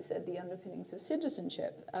societies. They're the underpinnings of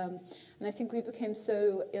citizenship. And I think we became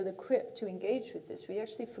so ill-equipped to engage with this. We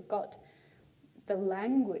actually forgot the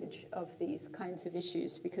language of these kinds of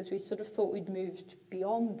issues because we sort of thought we'd moved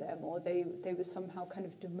beyond them, or they were somehow kind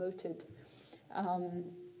of demoted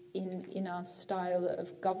in our style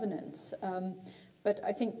of governance. But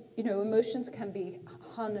I think, you know, emotions can be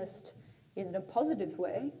harnessed in a positive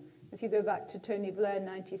way. If you go back to Tony Blair in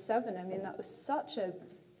 '97, I mean, that was such a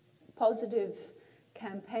positive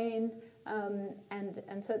campaign, and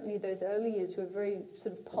certainly those early years were a very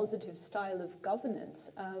sort of positive style of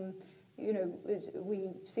governance. You know,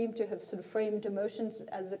 we seem to have sort of framed emotions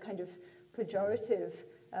as a kind of pejorative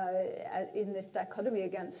in this dichotomy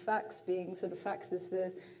against facts, being sort of facts as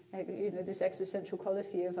the, you know, this existential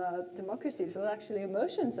quality of our democracies. Well, actually,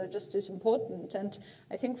 emotions are just as important. And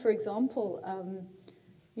I think, for example,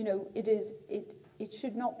 you know, it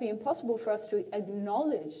should not be impossible for us to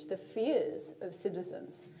acknowledge the fears of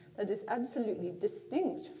citizens. That is absolutely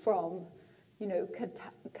distinct from, you know,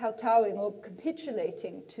 kowtowing or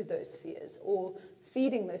capitulating to those fears, or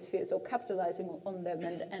feeding those fears, or capitalizing on them,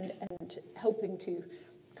 and helping to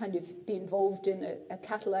kind of be involved in a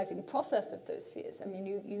catalyzing process of those fears. I mean,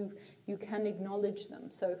 you can acknowledge them.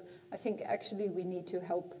 So I think actually we need to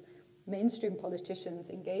help mainstream politicians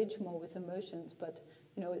engage more with emotions, but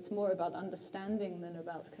you know, it's more about understanding than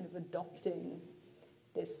about kind of adopting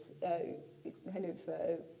this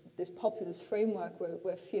this populist framework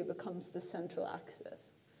where fear becomes the central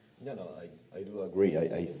axis. Yeah, no, I do agree.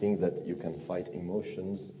 I think that you can fight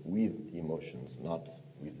emotions with emotions, not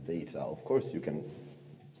with data. Of course, you can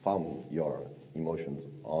found your emotions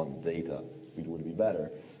on data, it would be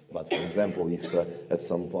better. But for example, if at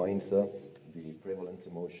some point the prevalent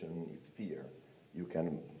emotion is fear, you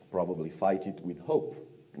can probably fight it with hope,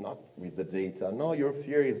 not with the data. No, your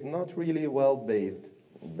fear is not really well based.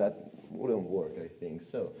 That wouldn't work, I think.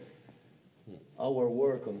 So our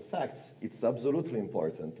work on facts, it's absolutely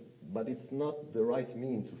important, but it's not the right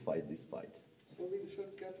mean to fight this fight. So we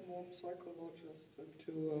should get more psychologists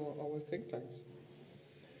into our think tanks.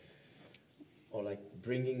 Or like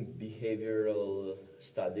bringing behavioral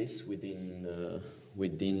studies within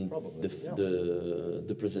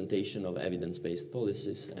the presentation of evidence-based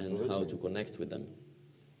policies and how to connect with them.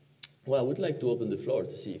 Well, I would like to open the floor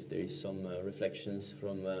to see if there is some reflections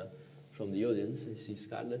from the audience. I see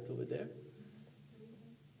Scarlett over there.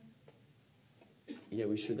 Yeah,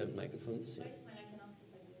 we should have microphones.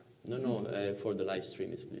 Yeah. No, for the live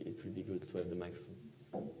stream, it will be good to have the microphone.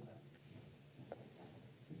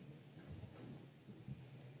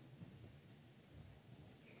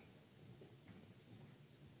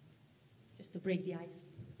 Just to break the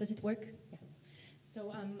ice. Does it work? Yeah.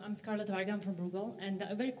 So I'm Scarlett Varga, I'm from Bruegel, and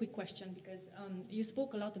a very quick question, because you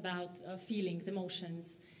spoke a lot about feelings,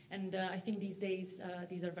 emotions, and I think these days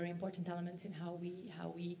these are very important elements in how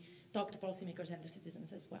we talk to policymakers and to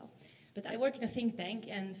citizens as well. But I work in a think tank,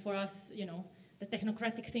 and for us, you know, the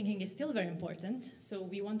technocratic thinking is still very important, so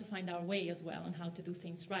we want to find our way as well on how to do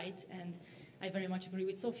things right, and I very much agree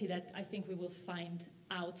with Sophie that I think we will find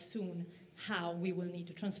out soon how we will need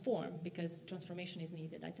to transform, because transformation is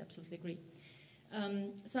needed. I absolutely agree.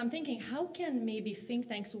 So I'm thinking, how can maybe think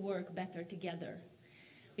tanks work better together?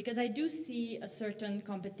 Because I do see a certain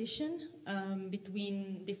competition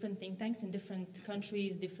between different think tanks in different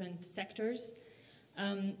countries, different sectors.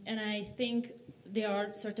 And I think there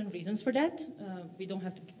are certain reasons for that. We don't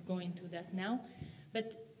have to go into that now.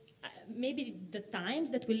 But maybe the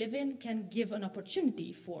times that we live in can give an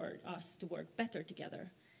opportunity for us to work better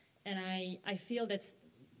together. And I feel that's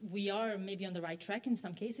we are maybe on the right track in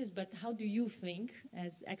some cases, but how do you think,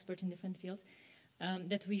 as experts in different fields,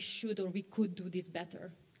 that we should or we could do this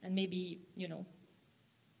better? And maybe, you know,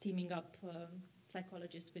 teaming up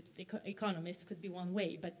psychologists with economists could be one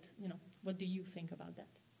way, but, you know, what do you think about that?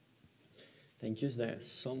 Thank you. Is there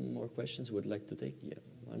some more questions you would like to take? Yeah,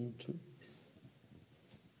 1, 2.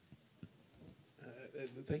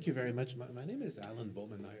 Thank you very much. My name is Alan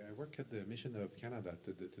Bowman. I work at the mission of Canada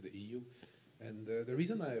to the EU. And the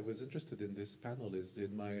reason I was interested in this panel is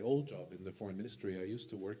in my old job in the foreign ministry, I used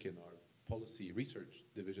to work in our policy research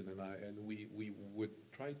division, and we would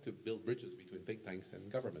try to build bridges between think tanks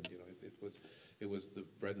and government. You know, it was the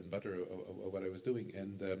bread and butter of what I was doing.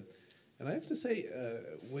 And I have to say,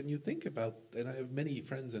 when you think about, and I have many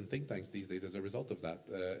friends in think tanks these days as a result of that,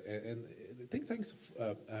 and think tanks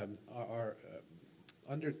are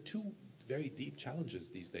under two very deep challenges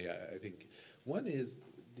these days, I think. One is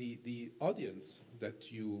the audience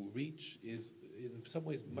that you reach is in some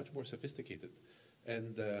ways much more sophisticated.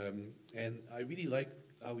 And I really liked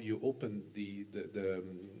how you opened the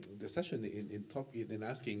session in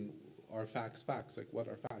asking, are facts facts? Like, what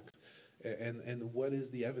are facts? And what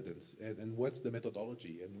is the evidence? And what's the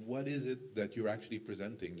methodology? And what is it that you're actually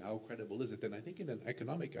presenting? How credible is it? And I think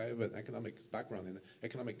I have an economics background in an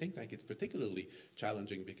economic think tank, it's particularly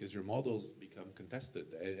challenging because your models become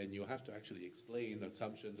contested and you have to actually explain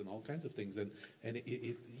assumptions and all kinds of things. And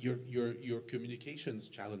your communications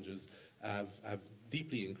challenges have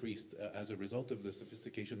deeply increased as a result of the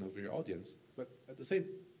sophistication of your audience. But at the same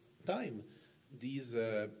time, these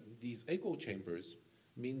echo chambers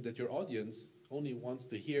mean that your audience only wants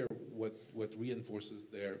to hear what reinforces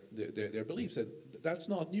their beliefs. And that's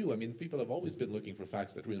not new. I mean, people have always been looking for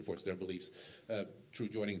facts that reinforce their beliefs through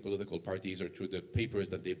joining political parties or through the papers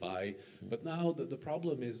that they buy. But now the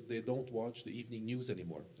problem is they don't watch the evening news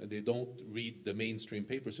anymore, and they don't read the mainstream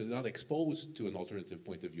papers, so they're not exposed to an alternative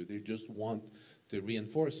point of view. They just want to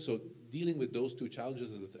reinforce. So dealing with those two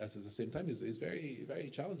challenges at the same time is very, very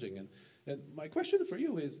challenging. And my question for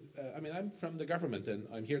you is, I mean, I'm from the government and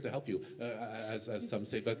I'm here to help you, as some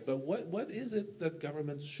say, but what is it that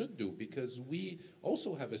governments should do? Because we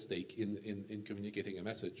also have a stake in communicating a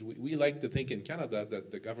message. We like to think in Canada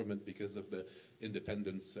that the government, because of the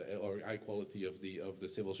independence or high quality of the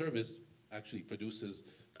civil service, actually produces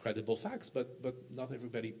credible facts, but not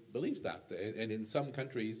everybody believes that. And in some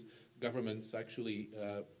countries, governments actually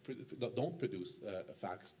don't produce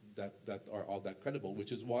facts that are all that credible,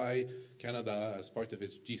 which is why Canada, as part of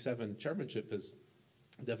its G7 chairmanship, has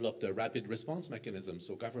developed a rapid response mechanism,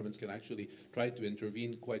 so governments can actually try to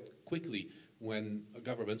intervene quite quickly when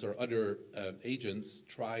governments or other agents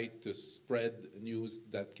try to spread news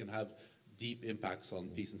that can have deep impacts on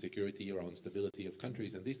peace and security or on stability of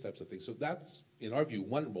countries and these types of things. So that's, in our view,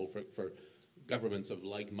 one role for governments of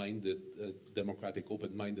like-minded, democratic,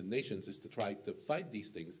 open-minded nations, is to try to fight these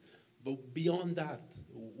things. But beyond that,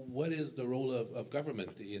 what is the role of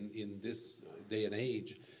government in this day and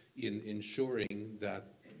age in ensuring that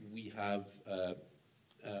we have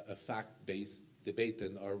a fact-based debate,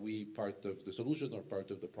 and are we part of the solution or part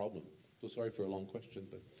of the problem? So sorry for a long question,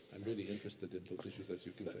 but I'm really interested in those issues, as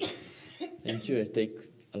you can say. Thank you. I take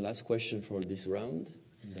a last question for this round.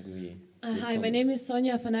 Hi, my name is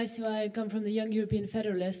Sonia Afanasiou. I come from the Young European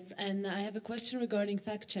Federalists, and I have a question regarding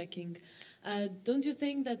fact-checking. Don't you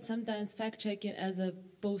think that sometimes fact-checking as a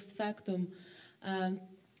post factum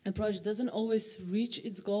approach doesn't always reach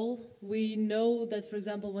its goal? We know that, for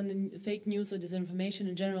example, when fake news or disinformation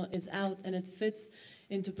in general is out and it fits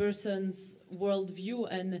into person's worldview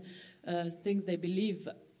and things they believe,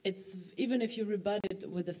 it's even if you rebut it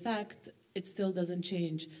with a fact, it still doesn't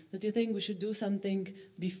change. Don't you think we should do something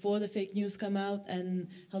before the fake news come out and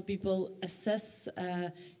help people assess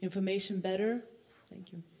information better?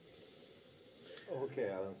 Thank you. Okay,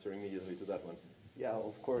 I'll answer immediately to that one. Yeah,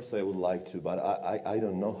 of course I would like to, but I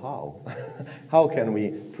don't know how. How can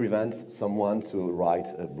we prevent someone to write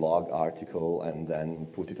a blog article and then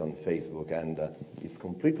put it on Facebook and it's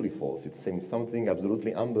completely false? It seems something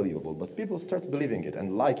absolutely unbelievable, but people start believing it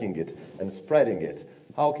and liking it and spreading it.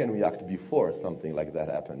 How can we act before something like that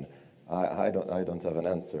happens? I don't have an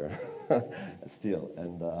answer still.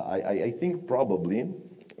 And I think probably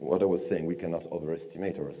what I was saying, we cannot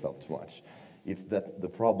overestimate ourselves too much. It's that the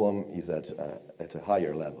problem is at a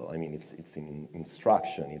higher level. I mean, it's in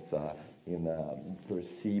instruction, it's in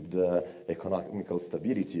perceived economical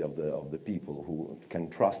stability of the people who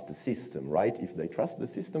can trust the system, right? If they trust the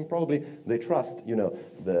system, probably they trust, you know,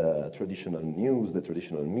 the traditional news, the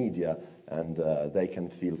traditional media, and they can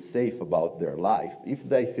feel safe about their life. If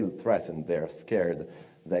they feel threatened, they're scared,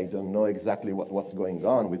 they don't know exactly what's going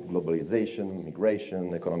on with globalization,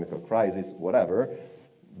 migration, economical crisis, whatever,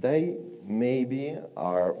 they maybe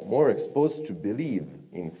are more exposed to believe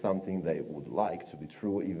in something they would like to be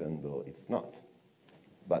true, even though it's not.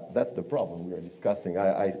 But that's the problem we are discussing.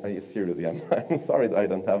 I seriously, I'm sorry that I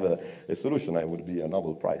don't have a solution. I would be a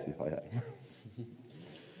Nobel Prize if I had.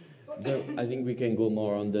 I think we can go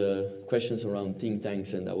more on the questions around think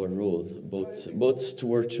tanks and our role, both to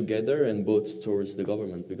work together and both towards the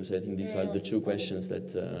government, because I think these are the two questions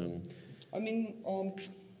that... I mean,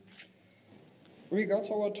 regards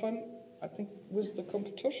our time, I think with the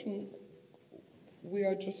competition, we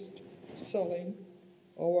are just selling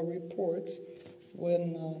our reports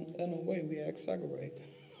when, in a way, we exaggerate.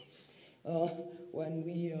 When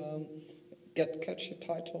we get catchy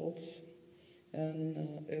titles,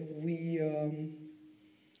 and if we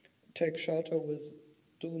take shelter with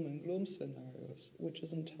doom and gloom scenarios, which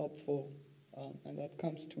isn't helpful, and that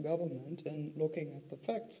comes to government and looking at the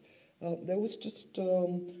facts. There was just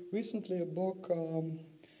recently a book,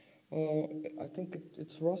 I think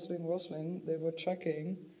it's Rosling, they were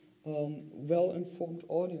checking well-informed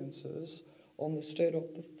audiences on the state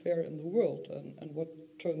of the affair in the world. And what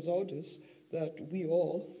turns out is that we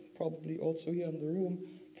all, probably also here in the room,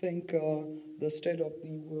 think the state of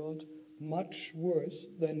the world much worse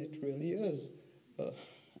than it really is.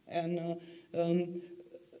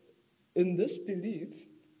 In this belief,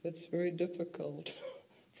 it's very difficult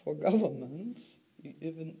for governments,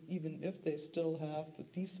 even if they still have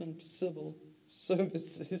decent civil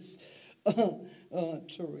services,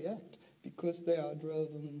 to react, because they are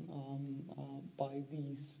driven by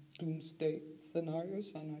these doomsday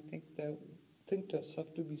scenarios, and I think they thinkers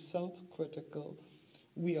have to be self-critical.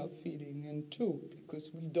 We are feeding in too,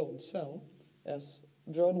 because we don't sell, as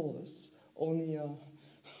journalists, only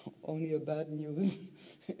a bad news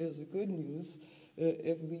is a good news,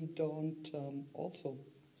 if we don't also,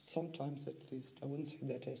 sometimes at least, I wouldn't say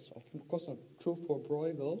that is of course not true for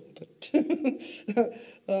Bruegel, but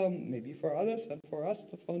maybe for others and for us,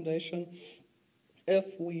 the foundation,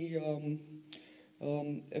 if we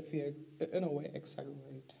in a way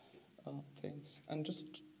exaggerate things. And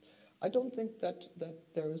just, I don't think that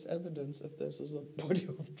there is evidence, if this is a body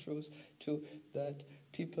of truth, that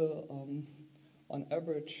people on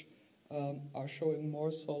average are showing more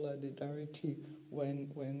solidarity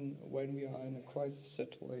when we are in a crisis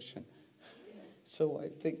situation. So I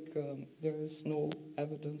think there is no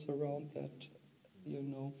evidence around that,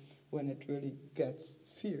 when it really gets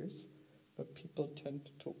fierce, but people tend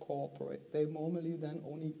to cooperate. They normally then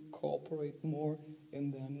only cooperate more in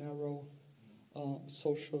their narrow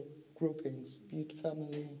social groupings, be it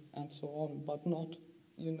family and so on, but not,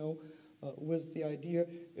 with the idea,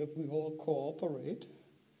 if we all cooperate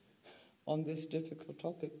on this difficult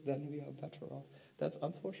topic, then we are better off. That's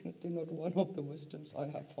unfortunately not one of the wisdoms I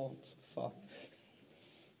have found so far.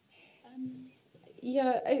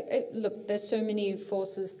 Look, there's so many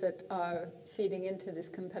forces that are feeding into this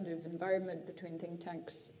competitive environment between think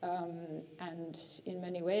tanks, and in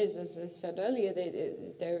many ways, as I said earlier,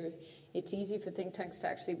 it's easy for think tanks to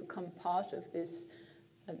actually become part of this,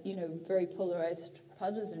 very polarized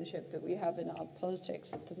partisanship that we have in our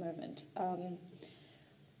politics at the moment.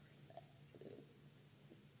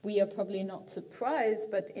 We are probably not surprised,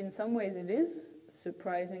 but in some ways it is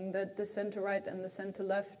surprising that the center-right and the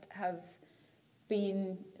center-left have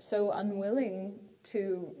been so unwilling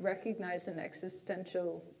to recognize an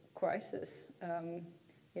existential crisis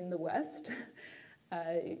in the West.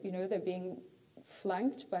 They're being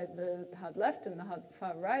flanked by the hard left and the hard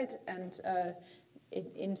far right, and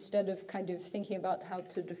instead of kind of thinking about how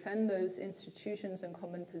to defend those institutions and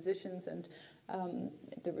common positions and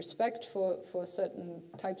the respect for certain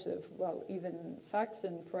types of, even facts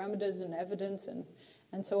and parameters and evidence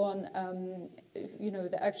and so on,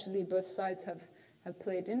 that actually both sides have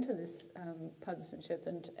played into this partisanship,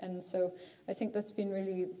 and so I think that's been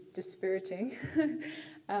really dispiriting.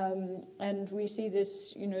 And we see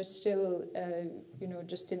this, still,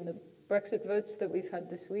 just in the Brexit votes that we've had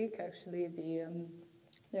this week. Actually,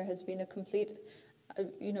 there has been a complete,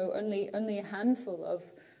 only a handful of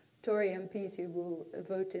Tory MPs who will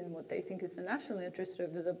vote in what they think is the national interest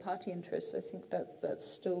over the party interests. I think that's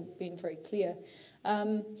still been very clear.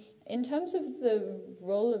 In terms of the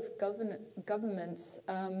role of governments,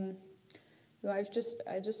 I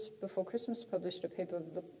just before Christmas published a paper,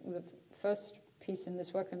 the first piece in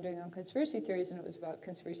this work I'm doing on conspiracy theories, and it was about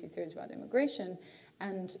conspiracy theories about immigration.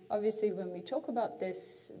 And obviously when we talk about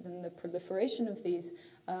this and the proliferation of these,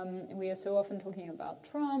 we are so often talking about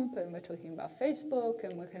Trump, and we're talking about Facebook,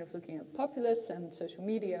 and we're kind of looking at populists and social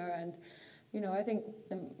media, I think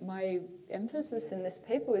my emphasis in this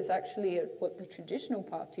paper is actually at what the traditional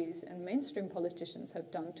parties and mainstream politicians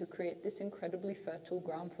have done to create this incredibly fertile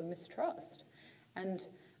ground for mistrust. And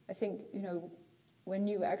I think, when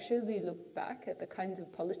you actually look back at the kinds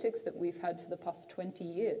of politics that we've had for the past 20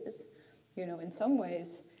 years, in some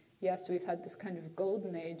ways, yes, we've had this kind of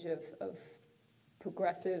golden age of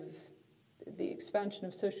progressive, the expansion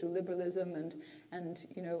of social liberalism and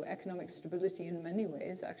economic stability in many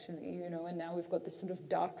ways, actually, and now we've got this sort of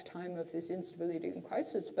dark time of this instability and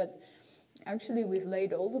crisis, but actually we've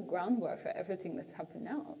laid all the groundwork for everything that's happened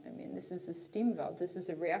now. I mean, this is a steam valve, this is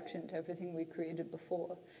a reaction to everything we created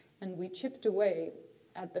before, and we chipped away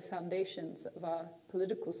at the foundations of our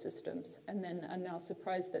political systems and then are now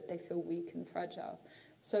surprised that they feel weak and fragile.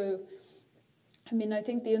 So, I mean, I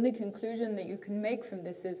think the only conclusion that you can make from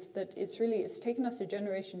this is that it's taken us a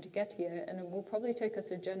generation to get here, and it will probably take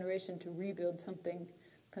us a generation to rebuild something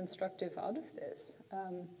constructive out of this.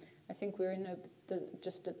 I think we're in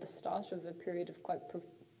just at the start of a period of quite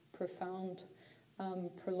profound,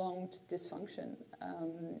 prolonged dysfunction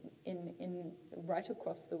in right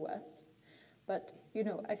across the West. But,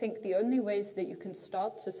 I think the only ways that you can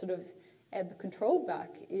start to sort of ebb control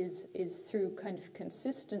back is through kind of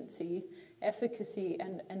consistency, efficacy,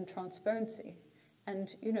 and transparency.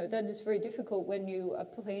 And, that is very difficult when you are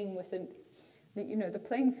playing with the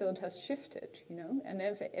playing field has shifted, and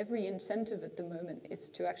every incentive at the moment is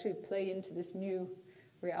to actually play into this new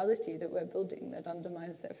reality that we're building that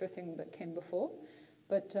undermines everything that came before.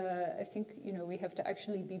 But I think, we have to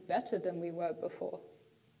actually be better than we were before.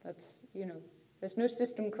 That's, there's no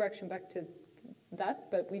system correction back to that,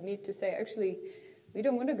 but we need to say, actually, we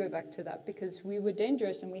don't want to go back to that because we were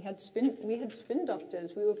dangerous and we had spin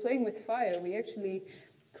doctors. We were playing with fire. We actually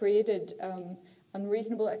created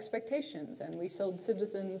unreasonable expectations, and we sold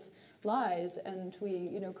citizens lies, and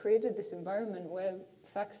we, created this environment where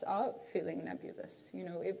facts are feeling nebulous.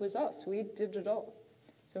 It was us. We did it all.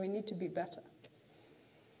 So we need to be better.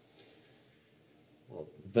 Well,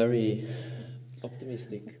 very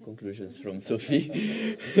optimistic conclusions from Sophie.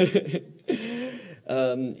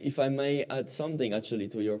 If I may add something actually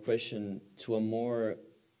to your question, to a more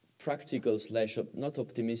practical / not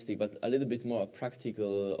optimistic, but a little bit more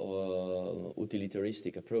practical or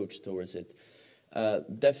utilitaristic approach towards it.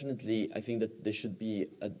 Definitely, I think that there should be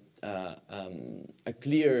a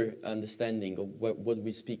clear understanding of what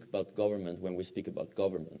we speak about government when we speak about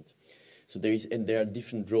government. So there are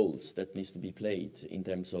different roles that needs to be played in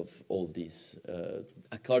terms of all this,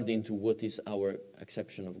 according to what is our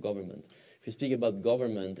acception of government. If we speak about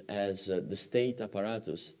government as the state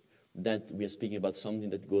apparatus, that we are speaking about something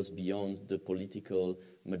that goes beyond the political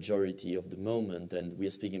majority of the moment, and we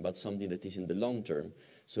are speaking about something that is in the long term.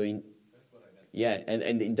 So that's what I meant. Yeah,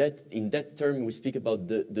 and in that term, we speak about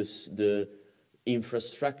the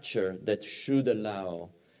infrastructure that should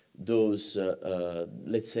allow those,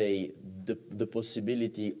 let's say, the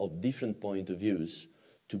possibility of different point of views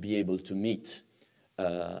to be able to meet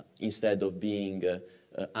instead of being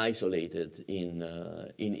isolated in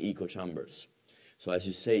echo chambers. So as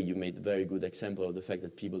you say, you made a very good example of the fact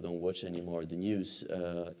that people don't watch anymore the news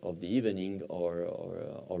of the evening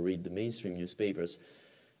or read the mainstream newspapers.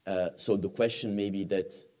 So the question may be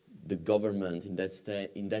that the government in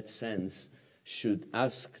that sense should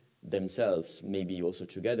ask themselves, maybe also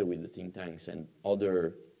together with the think tanks and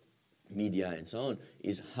other media and so on,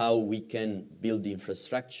 is how we can build the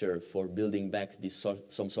infrastructure for building back this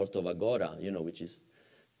some sort of agora, which is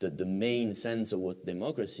the main sense of what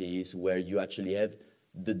democracy is, where you actually have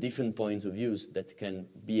the different points of views that can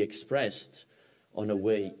be expressed on a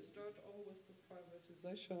way. Start always the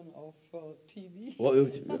privatization of TV. Well,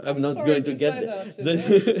 I'm not going to get that.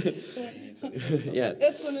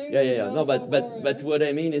 Yeah. No, but what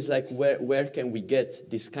I mean is like where can we get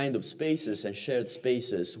this kind of spaces and shared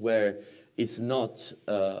spaces where it's not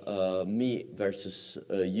me versus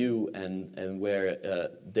you, and where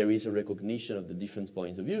there is a recognition of the different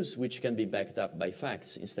points of views, which can be backed up by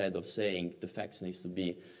facts, instead of saying the facts needs to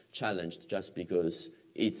be challenged just because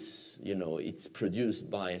it's produced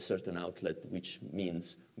by a certain outlet, which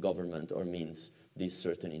means government or means this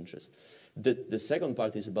certain interest. The second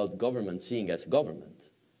part is about government seeing as government,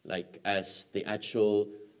 like as the actual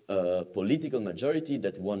political majority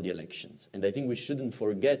that won the elections. And I think we shouldn't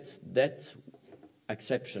forget that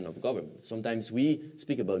acception of government. Sometimes we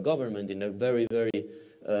speak about government in a very, very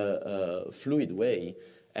fluid way,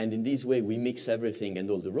 and in this way we mix everything and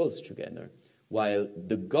all the roles together, while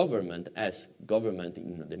the government as government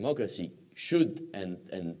in a democracy should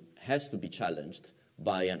and has to be challenged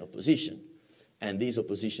by an opposition. And this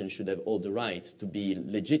opposition should have all the right to be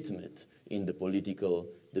legitimate in the political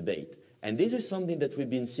debate. And this is something that we've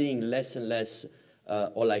been seeing less and less,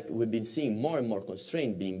 or like we've been seeing more and more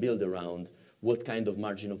constraint being built around what kind of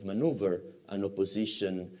margin of maneuver an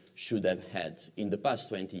opposition should have had in the past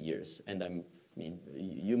 20 years. And I mean,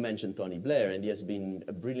 you mentioned Tony Blair, and he has been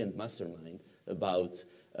a brilliant mastermind about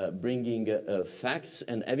bringing facts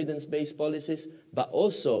and evidence-based policies, but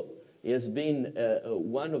also he has been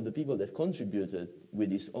one of the people that contributed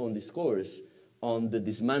with his own discourse on the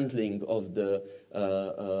dismantling of the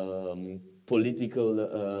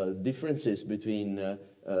political differences between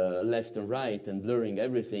left and right and blurring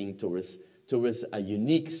everything towards a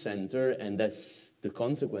unique center, and that's the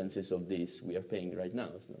consequences of this we are paying right now.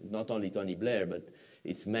 It's not only Tony Blair, but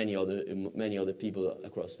it's many other people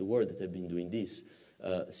across the world that have been doing this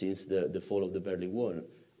since the fall of the Berlin Wall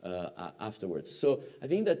afterwards. So I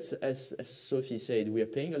think that, as Sophie said, we are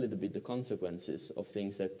paying a little bit the consequences of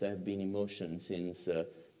things that have been in motion since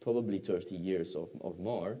probably 30 years or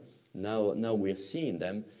more. Now we are seeing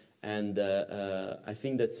them, and I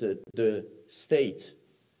think that the state,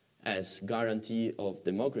 as guarantee of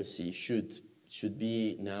democracy, should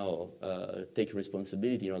be now take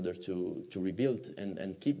responsibility in order to rebuild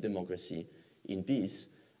and keep democracy in peace.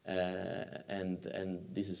 And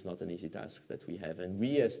this is not an easy task that we have. And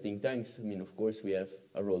we as think tanks, I mean, of course, we have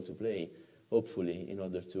a role to play, hopefully, in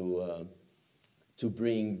order to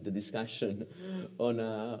bring the discussion on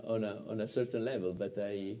a certain level. But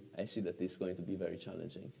I see that this is going to be very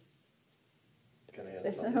challenging. Can I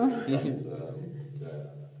add something about the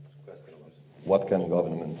question about what can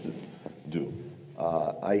government do?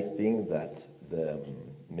 I think that the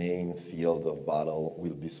main field of battle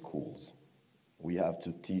will be schools. We have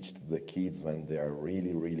to teach the kids when they are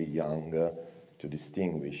really, really young to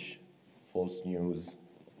distinguish false news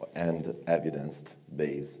and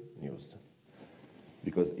evidence-based news.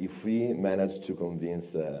 Because if we manage to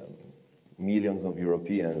convince millions of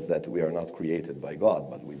Europeans that we are not created by God,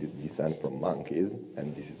 but we did descend from monkeys,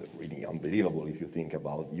 and this is really unbelievable if you think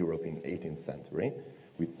about Europe in 18th century,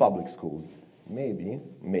 with public schools, maybe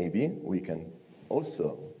we can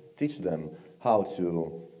also teach them how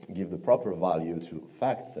to give the proper value to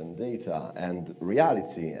facts and data and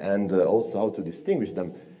reality, and also how to distinguish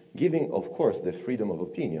them, giving, of course, the freedom of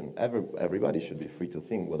opinion. Everybody should be free to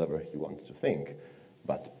think whatever he wants to think,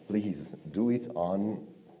 but please do it on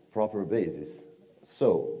proper basis.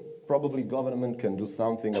 So probably government can do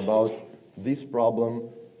something about this problem,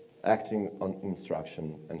 acting on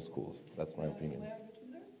instruction and schools. That's my opinion.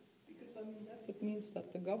 Because I mean, that means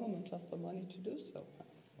that the government has the money to do so.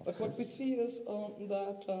 But what we see is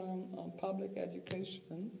that public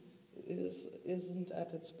education isn't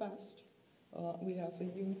at its best. We have a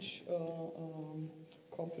huge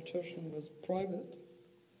competition with private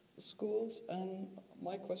schools, and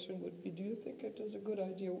my question would be, do you think it is a good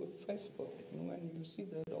idea with Facebook, when you see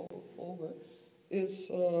that all over, is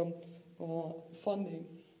funding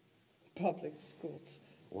public schools?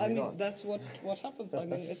 Why I mean, not? that's what happens. I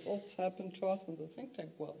mean, it's also happened to us in the think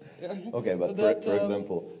tank world. Yeah. Okay, but for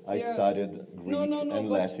example, I studied Greek and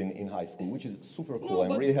Latin in high school, which is super cool.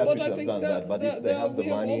 I'm really happy to have done that. But if they have the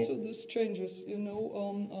money... We have also these changes, you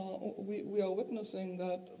know, we are witnessing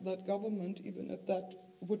that government, even if that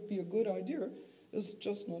would be a good idea, is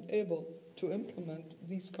just not able to implement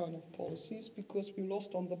these kind of policies because we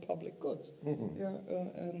lost on the public goods. Mm-hmm.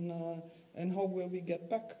 Yeah, and how will we get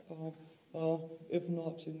back? If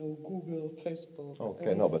not, you know, Google, Facebook.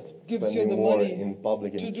 Okay, no, but gives you the more money in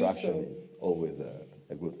public to instruction do so. is always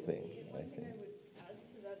a good thing. One thing I would add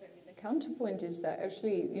to that, I mean, the counterpoint is that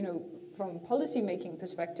actually, you know, from policy-making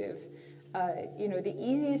perspective, you know, the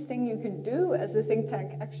easiest thing you can do as a think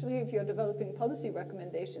tank, actually, if you're developing policy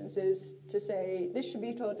recommendations, is to say this should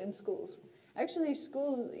be taught in schools. Actually,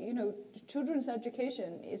 schools, you know, children's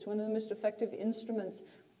education is one of the most effective instruments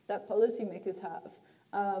that policymakers have.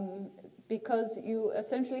 Because you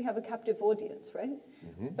essentially have a captive audience, right?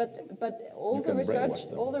 Mm-hmm. But all the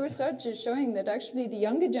research is showing that actually the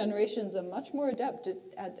younger generations are much more adept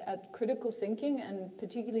at critical thinking, and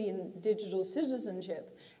particularly in digital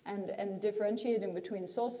citizenship, and differentiating between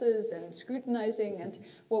sources and scrutinizing. And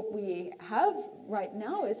what we have right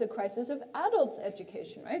now is a crisis of adults'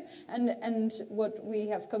 education, right? And what we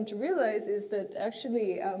have come to realize is that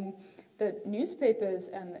actually that newspapers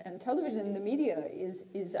and television and the media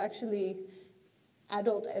is actually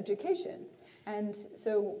adult education. And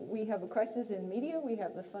so we have a crisis in media, we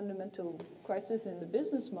have a fundamental crisis in the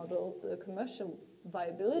business model, the commercial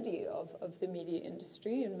viability of the media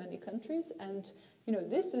industry in many countries. And you know,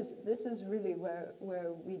 this is really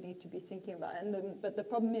where we need to be thinking about. And but the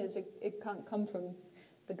problem is it can't come from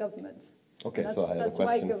the government. Okay, That's- so I have a that's my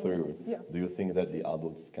question goal. for you. Yeah. Do you think that the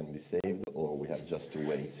adults can be saved, or we have just to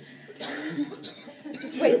wait?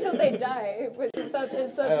 Just wait till they die. Is that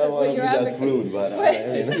I don't want what to be you're that advocating? rude, but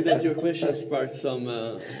I see that your question sparked some.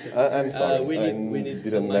 I'm sorry. we I need didn't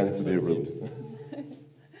some mean to be microphone. rude.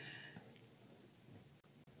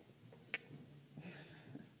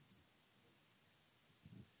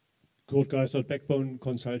 Kurt Geisert, Backbone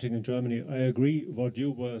Consulting in Germany. I agree what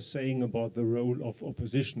you were saying about the role of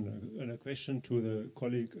opposition. And a question to the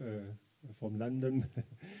colleague from London.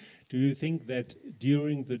 Do you think that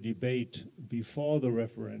during the debate before the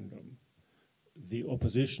referendum, the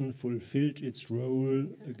opposition fulfilled its role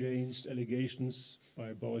against allegations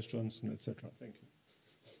by Boris Johnson, etc.? Thank you.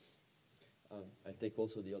 I take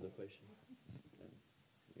also the other question.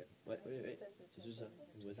 Yeah. Wait. Susa,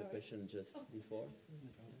 there was a question just before.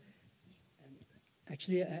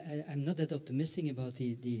 Actually, I'm not that optimistic about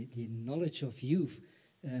the knowledge of youth.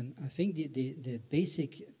 I think the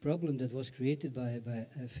basic problem that was created by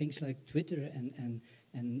things like Twitter and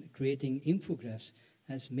creating infographics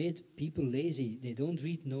has made people lazy. They don't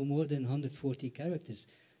read no more than 140 characters.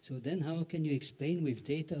 So then how can you explain with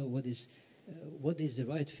data what is the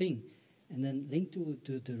right thing? And then linked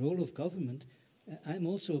to the role of government, I'm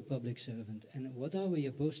also a public servant, and what are we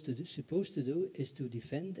supposed to do is to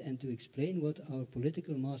defend and to explain what our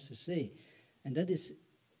political masters say. And that is,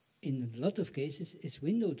 in a lot of cases, is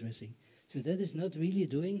window dressing. So that is not really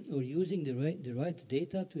doing or using the right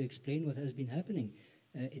data to explain what has been happening.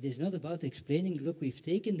 It is not about explaining, look, we've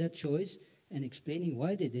taken that choice, and explaining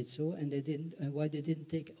why they did so, and why they didn't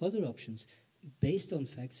take other options based on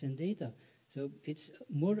facts and data. So it's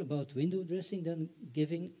more about window dressing than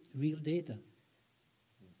giving real data.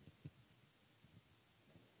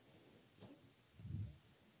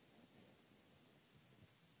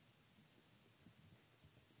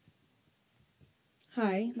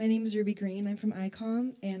 Hi, my name is Ruby Green. I'm from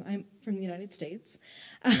ICOM, and I'm from the United States.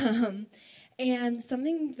 And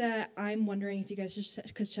something that I'm wondering if you guys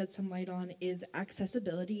could shed some light on is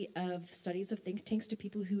accessibility of studies of think tanks to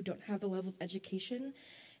people who don't have the level of education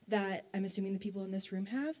that I'm assuming the people in this room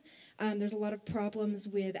have. There's a lot of problems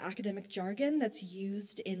with academic jargon that's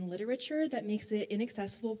used in literature that makes it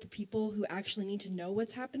inaccessible for people who actually need to know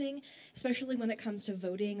what's happening, especially when it comes to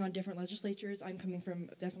voting on different legislatures. I'm coming from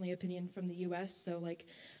definitely opinion from the US, so like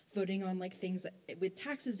voting on like things with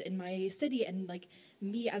taxes in my city, and like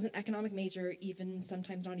me as an economic major even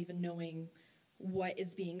sometimes not even knowing what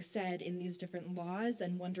is being said in these different laws,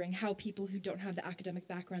 and wondering how people who don't have the academic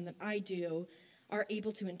background that I do are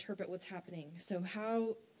able to interpret what's happening. So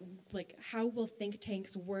how will think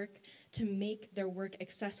tanks work to make their work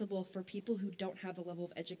accessible for people who don't have the level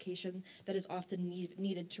of education that is often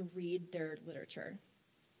needed to read their literature?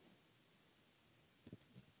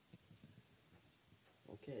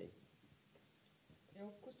 Okay. Yeah,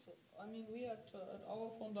 of course. I mean, we at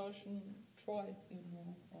our foundation tried,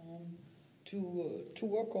 to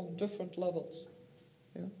work on different levels.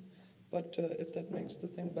 Yeah. But if that makes the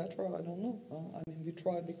thing better, I don't know. I mean, we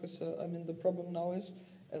try because, the problem now is,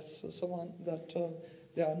 as someone, that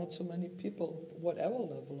there are not so many people, whatever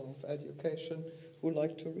level of education, who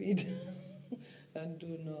like to read and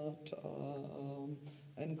do not,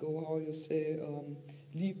 and go, how you say,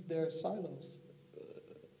 leave their silos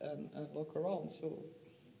and look around. So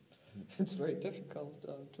it's very difficult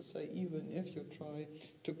to say, even if you try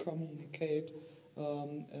to communicate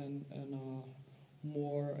and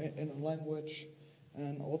more in a language,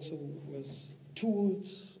 and also with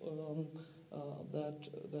tools that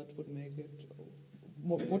would make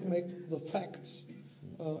the facts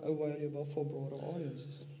available for broader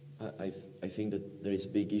audiences. I think that there is a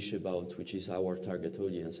big issue about which is our target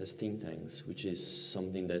audience as think tanks, which is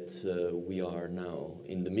something that we are now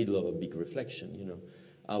in the middle of a big reflection.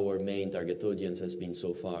 Our main target audience has been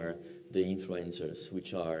so far the influencers,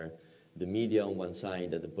 which are the media on one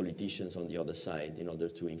side and the politicians on the other side, in order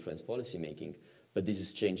to influence policy making. But this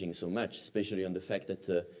is changing so much, especially on the fact that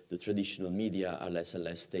the traditional media are less and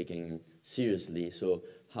less taken seriously. So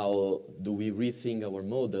how do we rethink our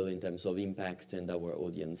model in terms of impact and our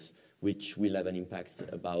audience, which will have an impact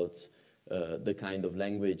about the kind of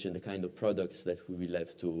language and the kind of products that we will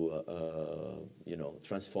have to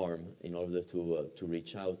transform in order to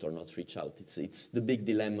reach out or not reach out. It's the big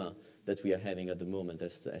dilemma that we are having at the moment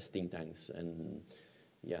as think tanks. And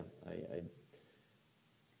yeah, I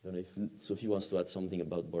don't know if Sophie wants to add something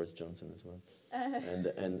about Boris Johnson as well,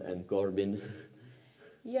 and Corbyn.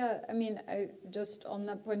 Yeah, I mean, just on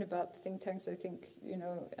that point about think tanks, I think,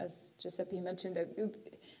 as Giuseppe mentioned,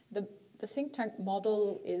 the think tank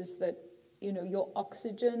model is that, your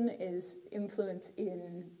oxygen is influence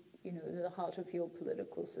in you know, the heart of your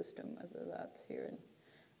political system, whether that's here in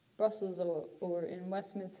Brussels or in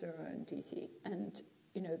Westminster or in DC. And,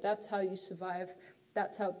 you know, that's how you survive.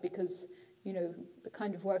 That's how, because, you know, the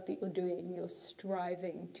kind of work that you're doing, you're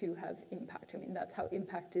striving to have impact. I mean, that's how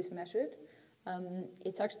impact is measured.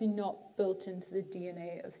 It's actually not built into the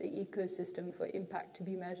DNA of the ecosystem for impact to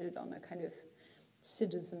be measured on a kind of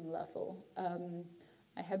citizen level.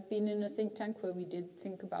 I have been in a think tank where we did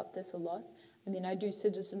think about this a lot. I mean, I do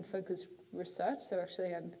citizen-focused research, so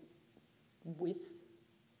actually I'm with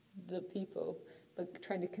the people, but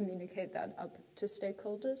trying to communicate that up to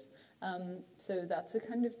stakeholders. So that's a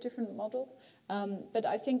kind of different model. But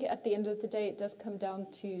I think at the end of the day, it does come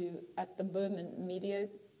down to, at the moment, media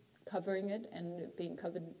covering it and being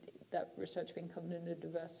covered, that research being covered in a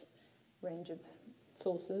diverse range of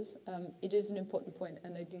sources. It is an important point,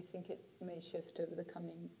 and I do think it may shift over the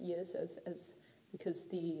coming years because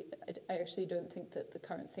I actually don't think that the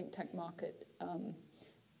current think tank market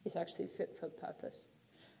is actually fit for purpose.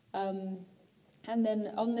 And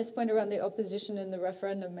then on this point around the opposition and the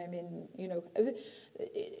referendum, I mean, you know,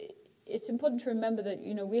 it's important to remember that,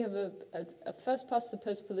 you know, we have a first past the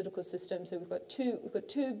post political system, so we've got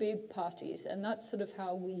two big parties, and that's sort of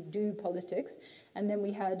how we do politics. And then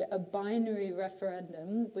we had a binary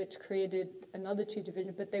referendum, which created another two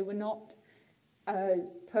divisions, but they were not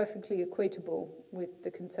perfectly equatable with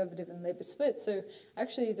the Conservative and Labour split. So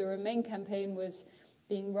actually the Remain campaign was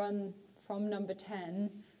being run from number 10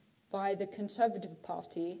 by the Conservative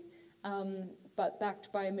Party, but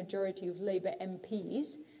backed by a majority of Labour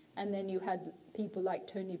MPs. And then you had people like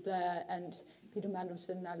Tony Blair and Peter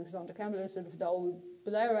Mandelson and Alexander Campbell, sort of the old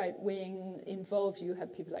Blairite wing involved. You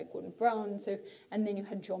had people like Gordon Brown. And then you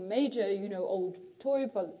had John Major, you know, old Tory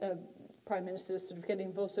Prime Minister, sort of getting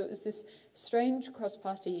involved. So it was this strange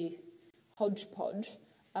cross-party hodgepodge.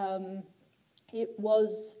 It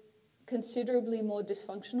was considerably more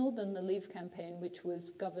dysfunctional than the Leave campaign, which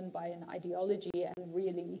was governed by an ideology and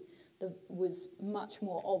really was much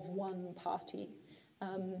more of one party.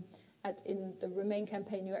 In the Remain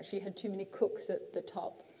campaign, you actually had too many cooks at the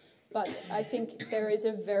top. But I think there is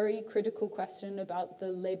a very critical question about the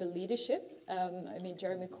Labour leadership. I mean,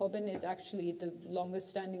 Jeremy Corbyn is actually the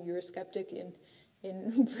longest-standing Eurosceptic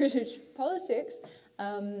in British politics.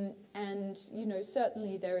 And, you know,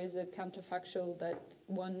 certainly there is a counterfactual that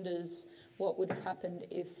wonders what would have happened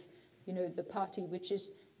if, you know, the party, which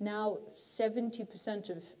is now 70%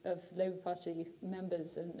 of Labour Party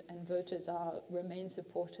members and voters are Remain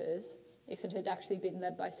supporters, if it had actually been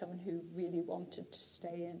led by someone who really wanted to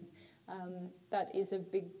stay in. That is a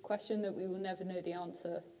big question that we will never know the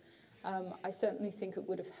answer. I certainly think it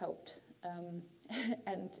would have helped,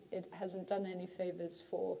 and it hasn't done any favours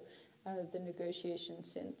for the negotiation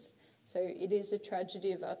since. So it is a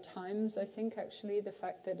tragedy of our times, I think, actually, the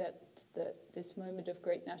fact that at this moment of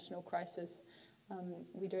great national crisis,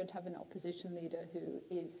 we don't have an opposition leader who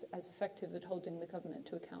is as effective at holding the government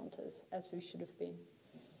to account as we should have been.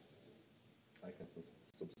 I can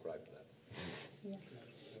subscribe to that. Yeah.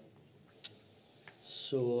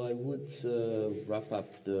 So I would wrap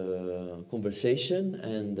up the conversation,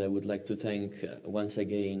 and I would like to thank once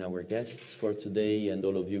again our guests for today and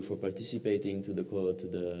all of you for participating to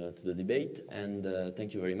the debate. And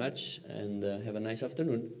thank you very much, and have a nice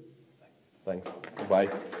afternoon. Thanks. Bye.